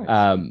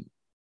 Nice.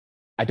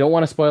 I don't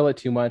want to spoil it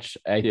too much.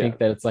 I think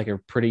that it's like a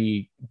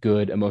pretty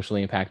good,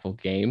 emotionally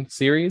impactful game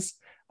series.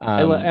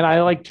 I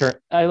like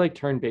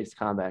turn-based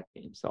combat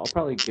games, so I'll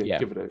probably give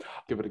it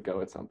a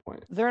go at some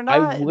point. They're not.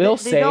 I will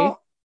they say. don't-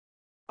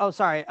 Oh,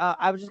 sorry.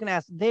 I was just gonna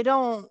ask. They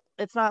don't.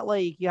 It's not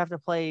like you have to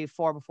play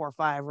 4 before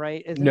 5,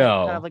 right? Isn't it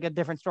No. kind of like a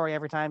different story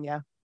every time?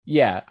 Yeah.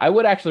 Yeah, I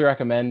would actually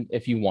recommend,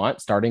 if you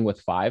want, starting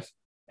with 5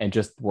 and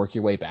just work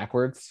your way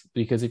backwards.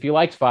 Because if you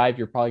liked 5,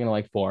 you're probably gonna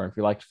like 4. If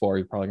you liked 4,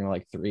 you're probably gonna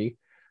like 3.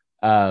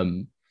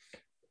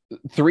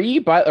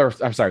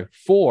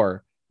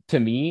 4 to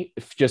me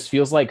just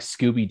feels like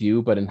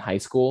Scooby-Doo, but in high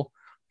school.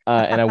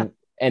 And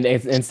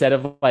it's, instead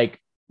of like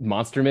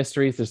monster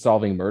mysteries, they're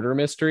solving murder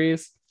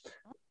mysteries.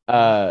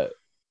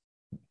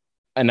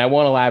 And I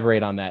won't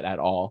elaborate on that at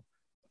all.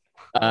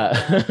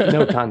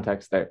 No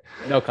context there.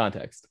 No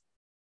context.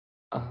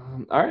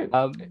 All right.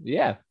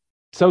 Yeah.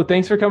 So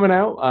thanks for coming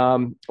out.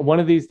 One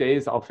of these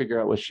days I'll figure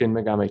out what Shin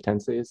Megami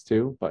Tensei is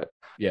too. But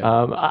Yeah.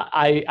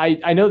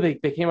 I know they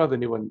came out with a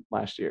new one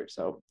last year.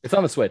 So It's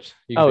on the Switch.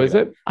 You can oh, pick is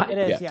it up. it? It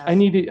is. Yeah. Yes.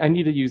 I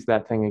need to use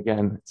that thing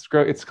again.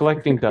 It's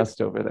collecting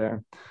dust over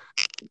there.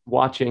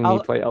 Watching me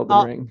play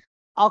Elden Ring.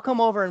 I'll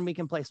come over and we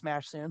can play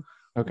Smash soon.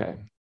 Okay.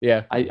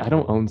 Yeah. I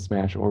don't own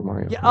Smash or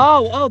Mario Yeah.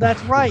 Kart. Oh,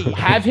 that's right.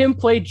 Have him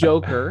play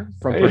Joker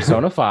from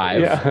Persona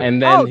 5, Yeah.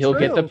 and then Oh, he'll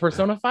get the true.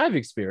 Persona 5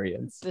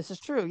 experience. This is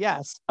true.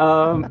 Yes.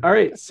 All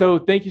right. So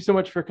thank you so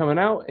much for coming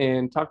out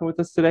and talking with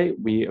us today.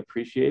 We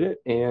appreciate it.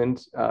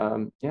 And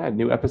yeah,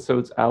 new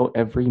episodes out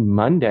every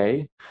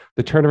Monday.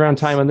 The turnaround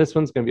time on this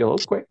one's going to be a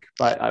little quick,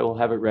 but I will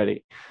have it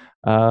ready.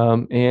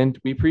 And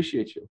we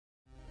appreciate you.